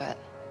them, but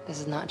this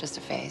is not just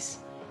a phase.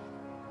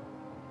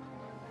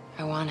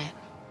 I want it.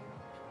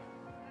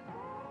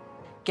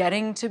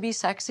 Getting to be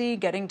sexy,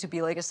 getting to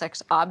be like a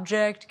sex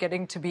object,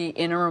 getting to be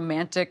in a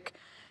romantic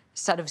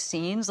set of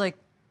scenes, like,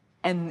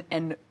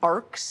 and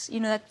arcs,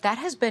 you know, that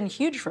has been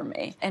huge for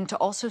me. And to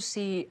also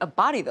see a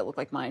body that looked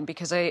like mine,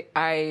 because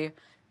I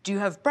do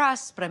have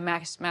breasts, but I'm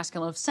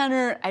masculine of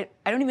center. I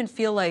don't even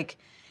feel like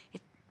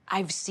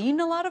I've seen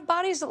a lot of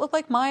bodies that look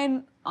like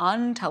mine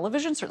on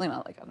television, certainly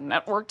not like a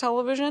network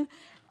television.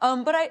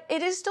 But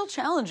it is still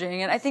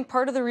challenging. And I think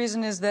part of the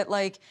reason is that,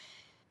 like,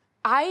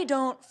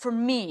 for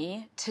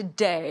me,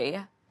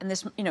 today, and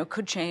this, you know,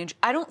 could change,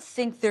 I don't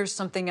think there's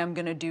something I'm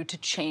gonna do to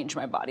change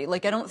my body.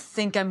 Like, I don't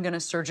think I'm gonna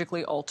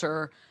surgically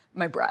alter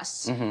my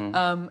breasts.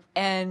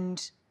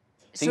 And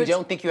so you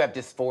don't think you have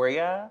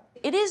dysphoria?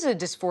 It is a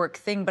dysphoric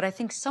thing, but I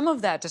think some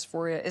of that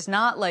dysphoria is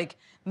not like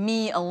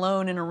me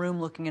alone in a room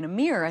looking in a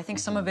mirror. I think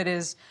some of it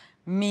is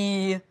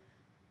me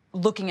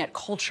looking at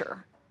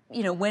culture.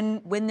 You know,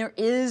 when there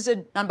is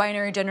a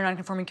non-binary, gender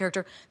non-conforming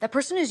character, that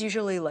person is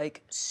usually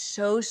like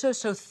so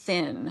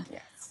thin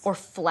or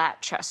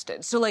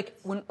flat-chested. So like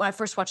when I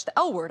first watched The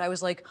L Word, I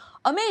was like,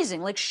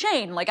 amazing, like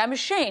Shane, like I'm a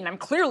Shane, I'm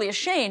clearly a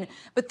Shane.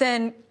 But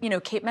then, you know,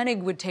 Kate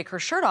Menig would take her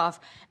shirt off,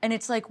 and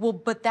it's like, well,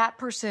 but that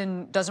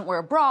person doesn't wear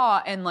a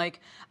bra, and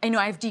like, I know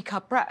I have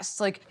D-cup breasts.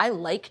 Like, I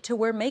like to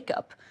wear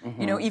makeup.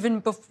 You know,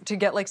 even to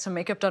get like some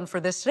makeup done for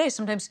this today,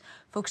 sometimes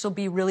folks will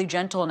be really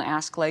gentle and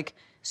ask like,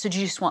 so do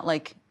you just want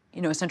like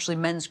you know, essentially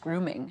men's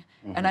grooming.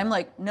 And I'm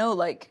like, no,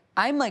 like,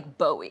 I'm like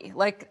Bowie.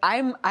 Like,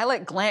 I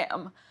like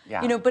glam.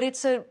 Yeah. You know, but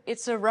it's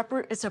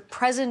a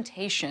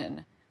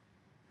presentation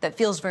that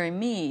feels very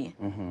me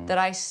that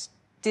I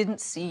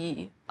didn't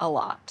see a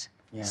lot.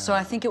 Yeah. So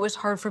I think it was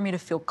hard for me to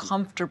feel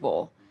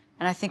comfortable.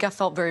 And I think I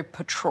felt very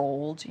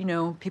patrolled. You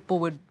know, people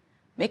would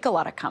make a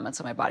lot of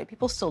comments on my body.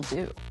 People still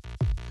do.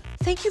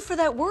 Thank you for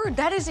that word.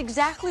 That is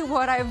exactly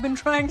what I've been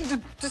trying to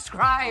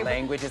describe.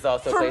 Language is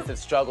also a place of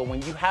struggle.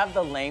 When you have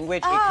the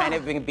language, it kind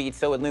of can be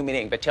so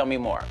illuminating, but tell me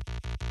more.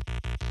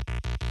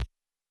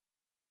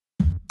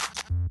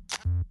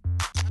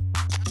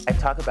 I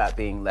talk about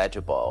being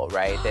legible,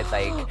 right? That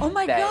like. Oh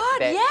my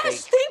God, yes, like,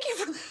 thank you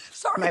for that.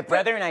 Sorry. My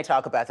brother and I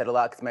talk about that a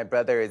lot because my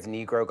brother is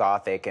Negro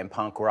Gothic and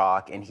punk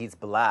rock, and he's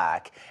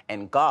black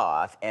and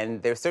goth,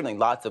 and there's certainly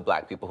lots of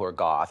black people who are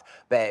goth,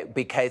 but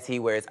because he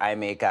wears eye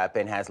makeup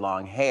and has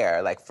long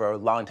hair, like for a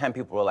long time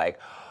people were like,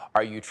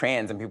 are you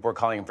trans? And people were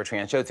calling him for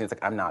trans shows. And he's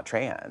like, I'm not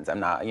trans.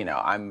 I'm not, you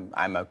know, I'm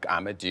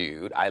a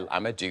dude.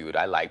 I'm a dude.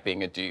 I like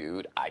being a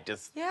dude.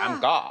 I'm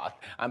goth.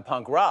 I'm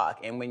punk rock.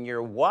 And when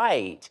you're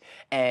white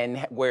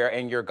and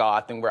you're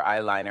goth and wear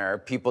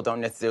eyeliner, people don't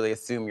necessarily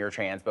assume you're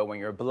trans. But when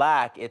you're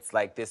black, it's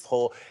like this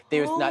whole,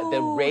 there's not,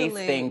 the race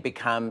thing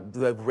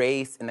the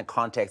race in the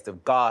context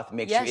of goth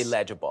makes you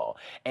illegible.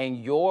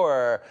 And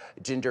your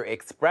gender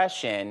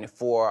expression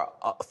for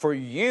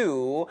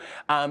you,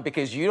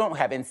 because you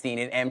haven't seen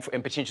it, and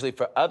potentially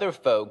for other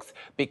folks,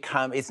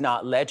 it's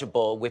not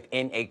legible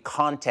within a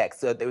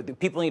context. So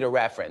people need a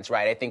reference,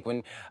 right? I think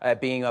when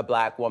being a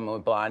black woman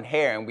with blonde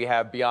hair, and we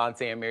have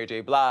Beyonce and Mary J.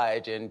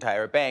 Blige and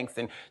Tyra Banks,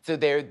 and so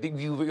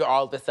you're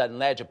all of a sudden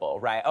legible,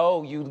 right?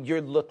 Oh,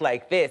 you look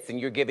like this, and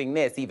you're giving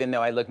this, even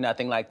though I look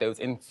nothing like those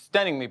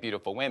stunningly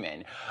beautiful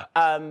women.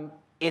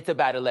 It's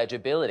about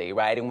illegibility,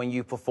 right? And when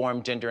you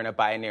perform gender in a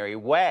binary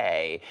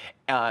way,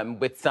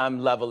 with some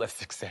level of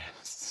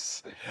success,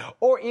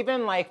 or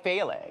even like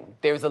failing,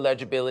 there's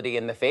illegibility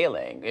in the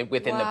failing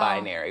within the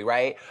binary,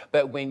 right?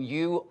 But when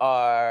you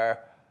are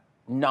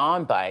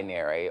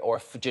non-binary or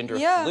gender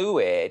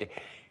fluid,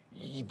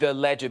 the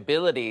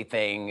legibility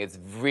thing is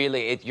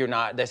really, you're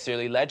not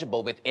necessarily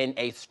legible within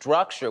a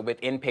structure,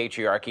 within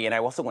patriarchy. And I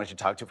also wanted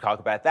to talk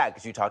about that,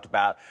 because you talked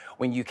about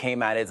when you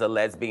came out as a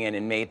lesbian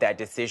and made that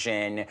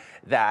decision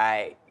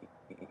that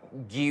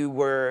you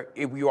were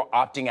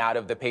opting out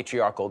of the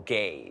patriarchal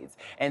gaze.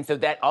 And so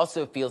that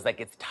also feels like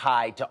it's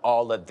tied to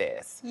all of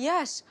this.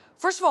 Yes.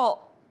 First of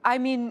all, I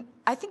mean,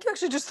 I think you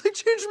actually just like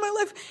changed my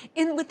life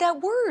with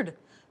that word.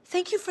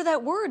 Thank you for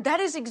that word. That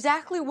is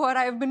exactly what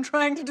I've been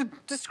trying to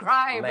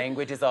describe.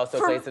 Language is also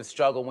a place of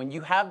struggle. When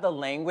you have the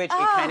language, it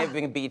kind of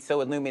can be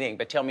so illuminating,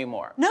 but tell me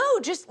more. No,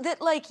 just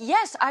that, like,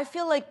 yes, I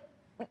feel like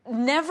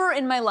never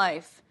in my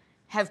life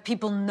have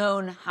people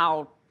known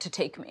how to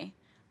take me.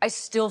 I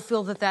still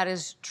feel that that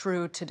is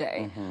true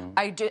today.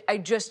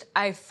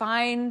 I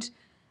find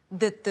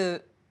that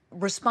the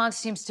response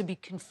seems to be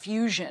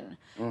confusion.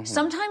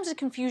 Sometimes the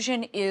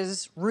confusion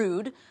is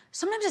rude.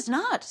 Sometimes it's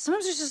not.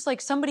 Sometimes it's just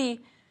like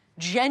somebody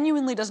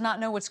genuinely does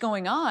not know what's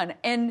going on.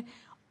 And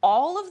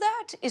all of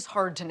that is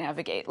hard to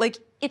navigate. Like,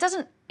 it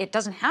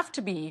doesn't have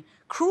to be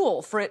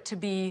cruel for it to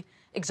be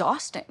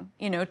exhausting,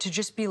 you know, to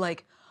just be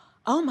like,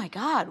 oh my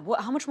God,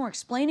 how much more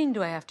explaining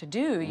do I have to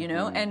do, you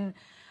know?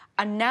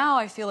 And now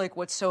I feel like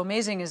what's so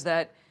amazing is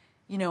that,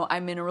 you know,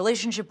 I'm in a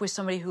relationship with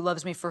somebody who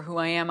loves me for who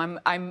I am.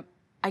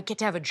 I get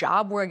to have a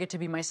job where I get to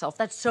be myself.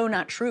 That's so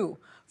not true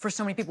for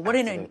so many people. What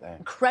an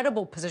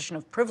incredible position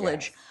of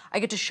privilege. Yes. I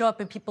get to show up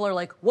and people are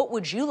like, what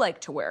would you like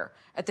to wear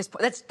at this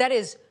point? That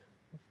is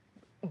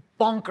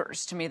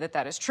bonkers to me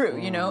that is true,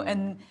 you know?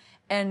 And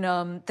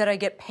that I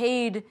get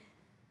paid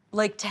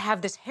like to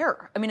have this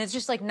hair. I mean, it's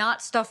just like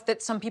not stuff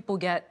that some people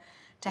get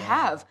to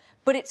have,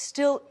 but it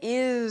still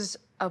is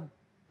a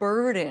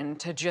burden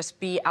to just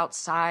be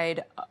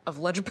outside of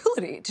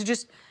legibility, to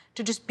just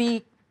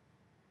be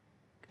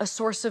a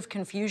source of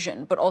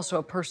confusion, but also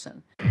a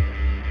person.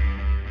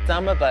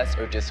 Some of us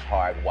are just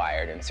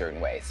hardwired in certain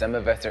ways. Some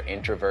of us are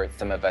introverts,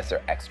 some of us are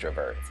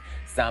extroverts.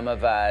 Some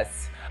of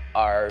us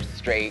are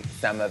straight,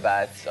 some of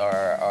us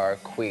are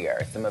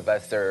queer, some of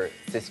us are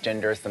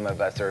cisgender, some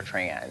of us are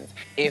trans.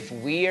 If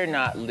we are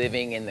not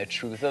living in the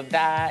truth of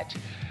that,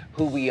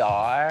 who we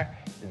are,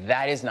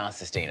 that is not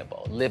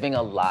sustainable. Living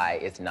a lie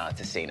is not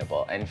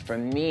sustainable. And for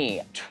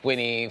me,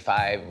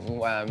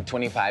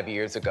 25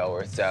 years ago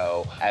or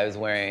so, I was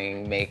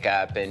wearing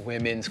makeup and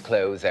women's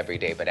clothes every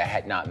day, but I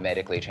had not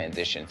medically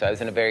transitioned. So I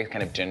was in a very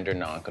kind of gender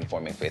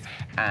non-conforming space.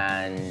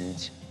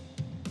 And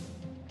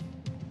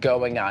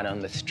going out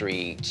on the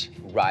street,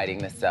 riding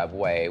the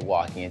subway,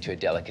 walking into a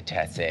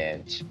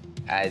delicatessen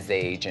as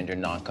a gender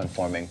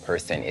non-conforming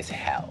person is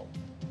hell.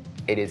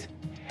 It is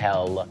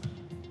hell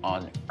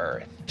on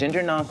earth.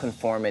 Gender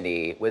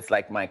nonconformity was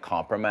like my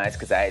compromise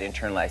because I had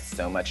internalized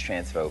so much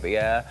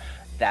transphobia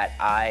that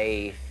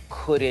I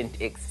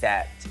couldn't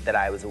accept that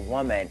I was a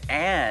woman,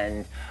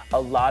 and a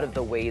lot of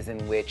the ways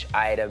in which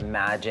I had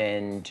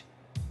imagined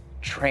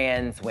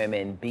trans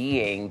women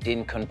being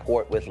didn't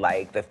comport with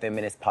like the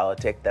feminist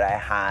politic that I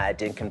had,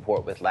 didn't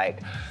comport with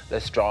like the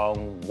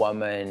strong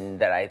woman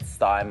that I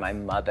saw in my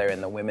mother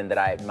and the women that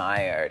I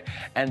admired.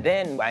 And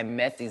then I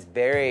met these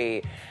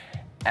very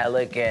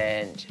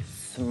elegant,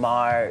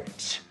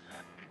 smart,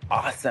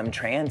 awesome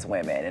trans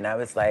women. And I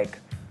was like,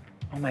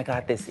 oh my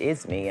God, this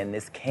is me and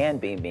this can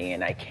be me,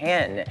 and I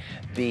can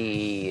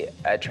be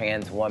a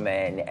trans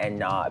woman and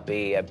not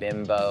be a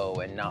bimbo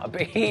and not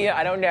be,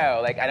 I don't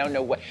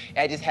know what,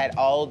 I just had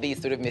all these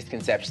sort of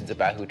misconceptions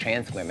about who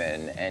trans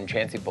women and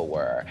trans people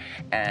were.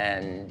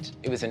 And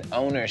it was an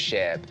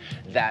ownership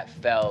that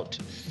felt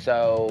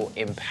so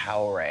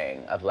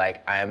empowering of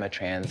like, I am a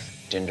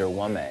transgender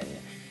woman.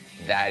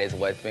 That is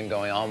what's been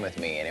going on with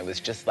me. And it was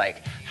just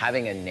like,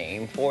 having a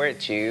name for it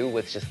too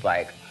was just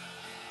like,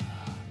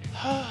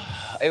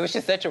 it was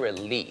just such a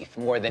relief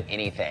more than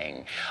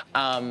anything.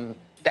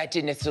 That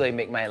didn't necessarily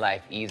make my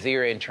life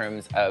easier in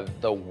terms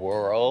of the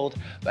world,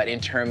 but in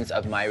terms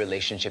of my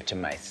relationship to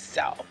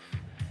myself.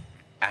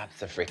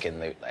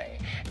 Abso-freaking-lutely.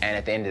 And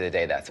at the end of the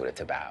day, that's what it's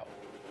about.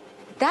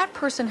 That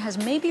person has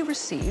maybe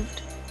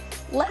received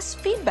less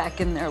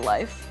feedback in their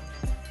life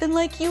than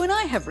like you and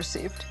I have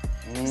received.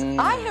 'Cause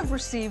I have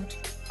received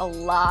a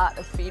lot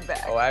of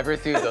feedback. Oh, I've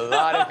received a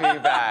lot of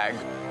feedback.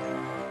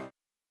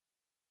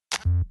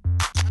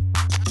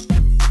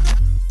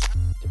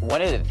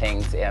 One of the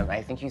things,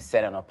 I think you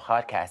said on a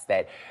podcast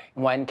that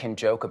one can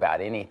joke about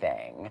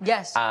anything.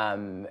 Yes.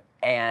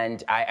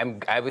 And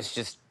I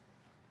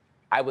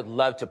would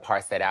love to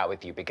parse that out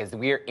with you, because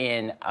we're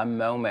in a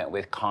moment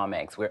with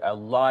comics where a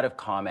lot of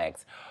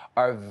comics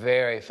are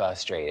very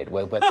frustrated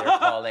with what they're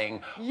calling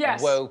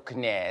Yes.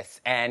 wokeness,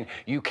 and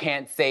you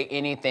can't say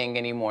anything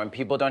anymore, and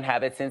people don't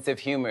have a sense of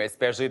humor,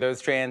 especially those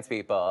trans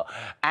people.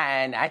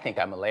 And I think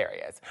I'm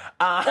hilarious.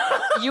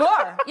 You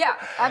are,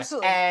 yeah,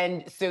 absolutely.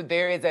 And so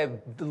there is a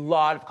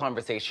lot of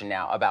conversation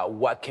now about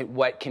what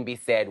can be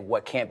said,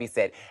 what can't be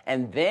said,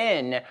 and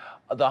then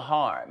the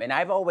harm. And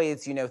I've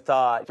always,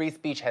 thought free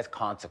speech has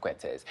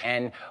consequences.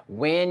 And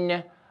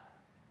when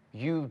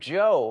you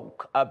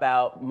joke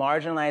about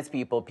marginalized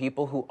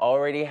people who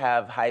already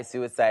have high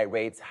suicide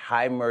rates,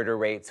 high murder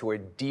rates, who are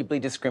deeply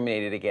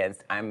discriminated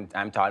against, I'm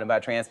talking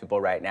about trans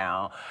people right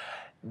now,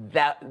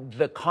 that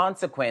the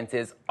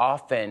consequences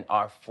often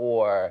are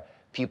for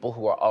people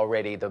who are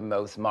already the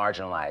most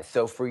marginalized.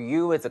 So for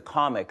you as a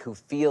comic who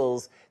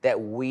feels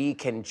that we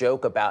can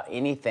joke about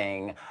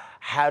anything,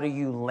 how do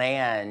you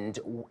land,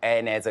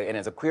 and as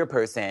a queer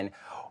person,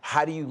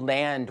 how do you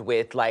land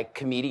with like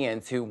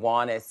comedians who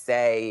want to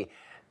say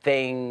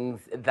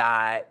things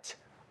that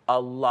a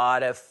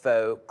lot of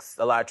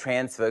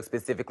trans folks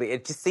specifically,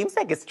 it just seems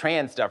like it's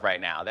trans stuff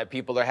right now that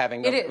people are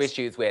having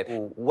issues with.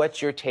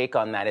 What's your take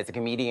on that as a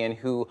comedian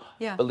who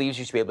believes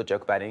you should be able to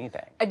joke about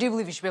anything? I do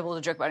believe you should be able to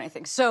joke about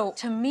anything. So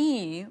to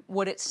me,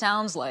 what it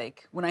sounds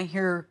like when I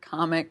hear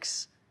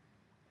comics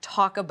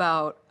talk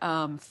about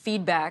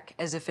feedback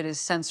as if it is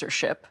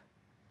censorship,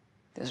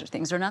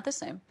 those are not the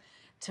same.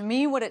 To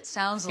me, what it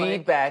sounds like...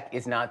 Feedback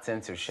is not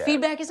censorship.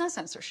 Feedback is not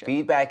censorship.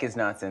 Feedback is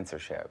not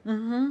censorship.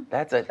 Mm-hmm.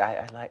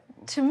 I like...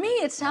 To me,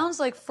 it sounds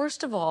like,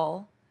 first of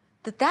all,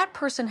 that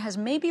person has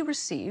maybe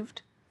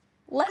received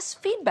less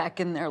feedback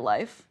in their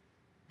life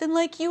than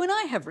like you and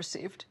I have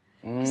received.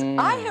 'Cause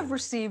I have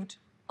received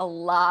a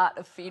lot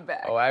of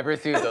feedback. Oh, I've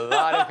received a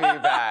lot of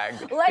feedback.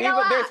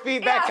 There's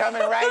feedback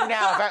coming right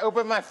now. If I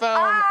open my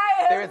phone,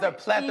 there is a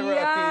plethora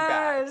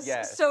of feedback.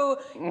 Yes.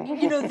 So,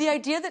 the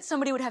idea that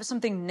somebody would have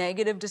something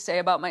negative to say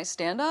about my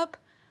stand-up,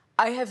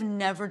 I have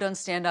never done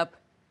stand-up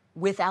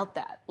without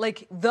that.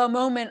 Like, the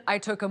moment I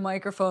took a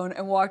microphone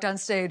and walked on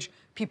stage,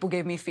 people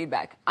gave me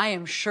feedback. I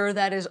am sure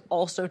that is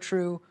also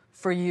true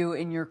for you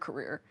in your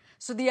career.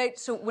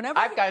 So whenever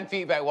I've gotten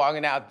feedback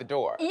walking out the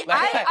door.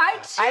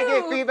 I too. I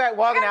get feedback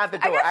walking out the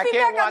door. I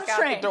can't walk out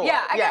the door.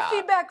 Yeah, I got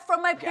feedback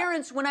from my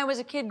parents when I was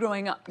a kid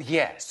growing up.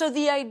 Yes. So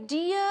the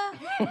idea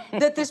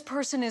that this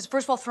person is,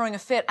 first of all, throwing a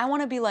fit, I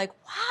want to be like,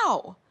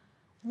 wow,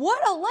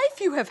 what a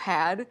life you have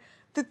had,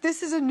 that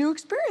this is a new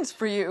experience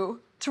for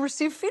you to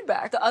receive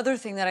feedback. The other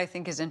thing that I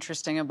think is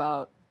interesting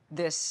about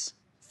this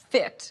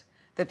fit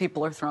that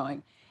people are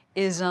throwing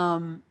is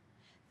the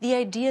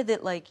idea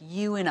that like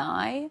you and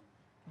I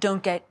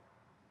don't get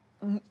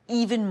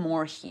even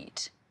more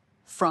heat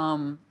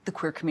from the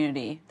queer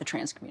community, the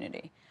trans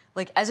community.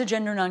 Like, as a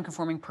gender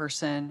nonconforming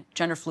person,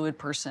 gender fluid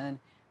person,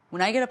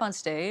 when I get up on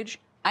stage,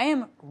 I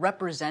am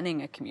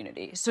representing a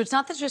community. So it's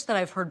not just that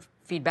I've heard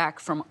feedback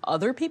from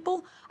other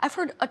people, I've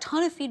heard a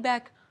ton of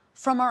feedback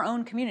from our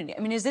own community.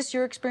 I mean, is this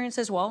your experience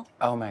as well?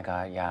 Oh my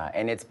God, yeah.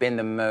 And it's been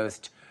the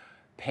most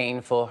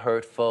painful,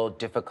 hurtful,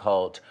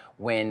 difficult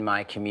when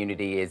my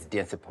community is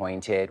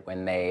disappointed,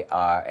 when they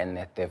are, and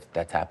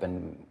that's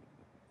happened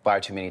far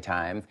too many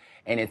times,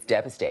 and it's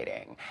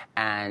devastating.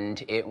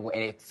 And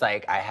it's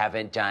like I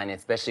haven't done,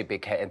 especially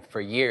because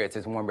for years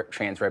there's more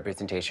trans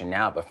representation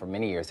now, but for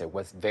many years it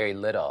was very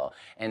little.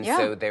 And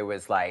so there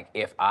was like,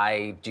 if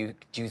I do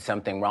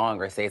something wrong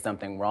or say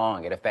something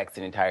wrong, it affects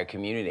an entire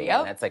community,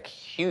 and that's like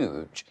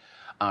huge.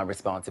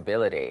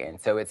 responsibility. And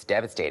so it's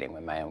devastating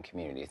when my own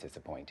community is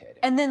disappointed.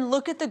 And then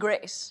look at the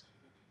grace.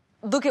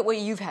 Look at what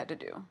you've had to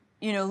do.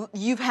 You know,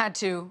 you've had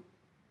to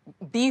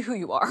be who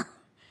you are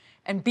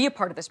and be a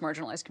part of this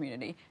marginalized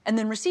community, and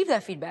then receive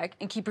that feedback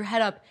and keep your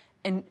head up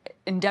and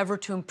endeavor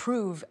to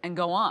improve and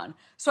go on.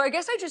 So I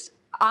guess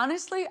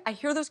honestly, I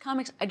hear those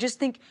comics, I just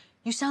think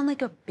you sound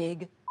like a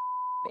big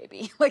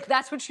baby. Like,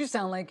 that's what you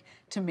sound like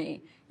to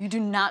me. You do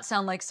not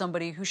sound like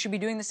somebody who should be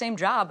doing the same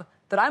job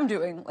that I'm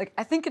doing. Like,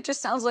 I think it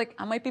just sounds like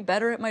I might be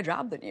better at my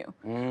job than you.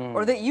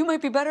 Or that you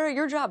might be better at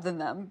your job than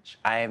them.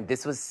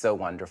 This was so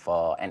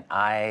wonderful, and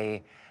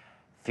I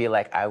feel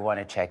like I want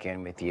to check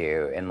in with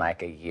you in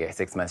like a year,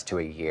 6 months to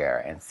a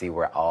year, and see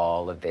where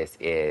all of this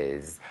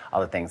is,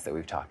 all the things that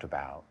we've talked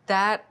about.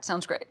 That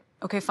sounds great.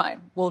 Okay,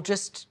 fine. We'll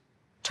just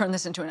turn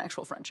this into an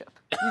actual friendship.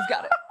 You've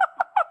got it.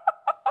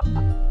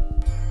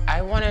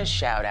 I want to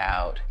shout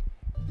out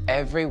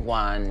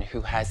everyone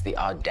who has the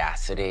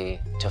audacity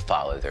to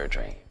follow their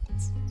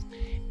dreams.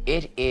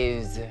 It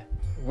is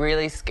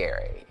really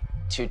scary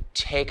to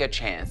take a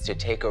chance, to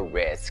take a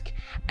risk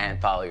and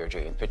follow your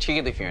dreams,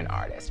 particularly if you're an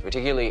artist,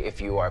 particularly if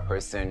you are a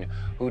person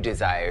who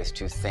desires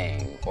to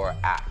sing or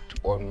act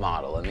or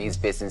model. And these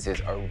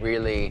businesses are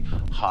really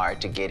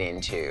hard to get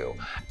into.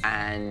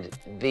 And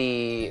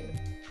the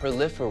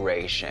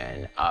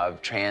proliferation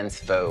of trans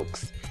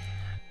folks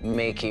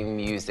making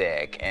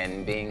music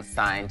and being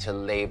signed to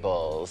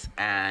labels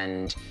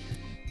and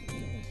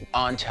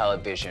on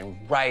television,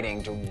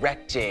 writing,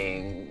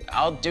 directing,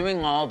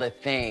 doing all the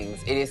things.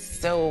 It is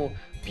so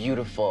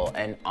beautiful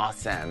and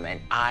awesome,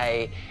 and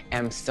I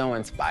am so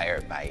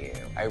inspired by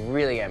you. I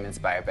really am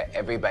inspired by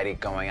everybody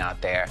going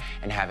out there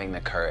and having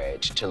the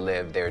courage to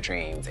live their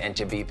dreams and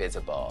to be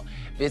visible.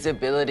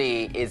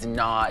 Visibility is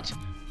not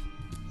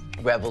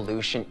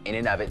revolution in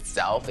and of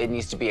itself. It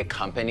needs to be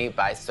accompanied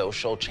by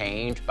social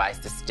change, by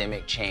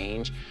systemic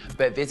change.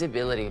 But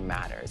visibility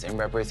matters, and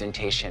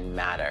representation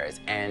matters,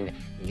 and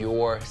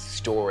your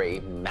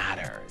story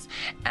matters.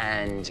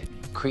 And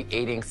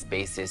creating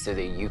spaces so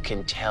that you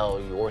can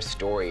tell your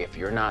story. If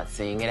you're not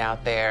seeing it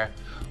out there,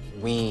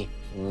 we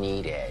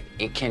need it.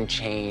 It can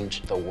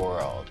change the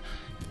world.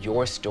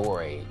 Your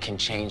story can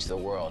change the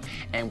world.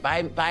 And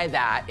by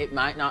that, it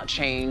might not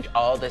change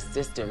all the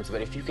systems,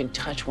 but if you can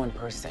touch one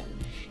person,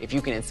 if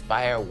you can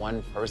inspire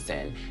one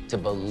person to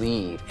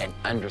believe and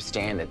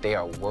understand that they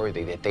are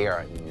worthy, that they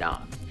are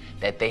enough,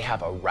 that they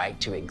have a right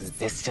to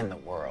exist in the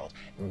world,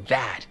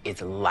 that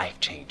is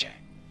life-changing.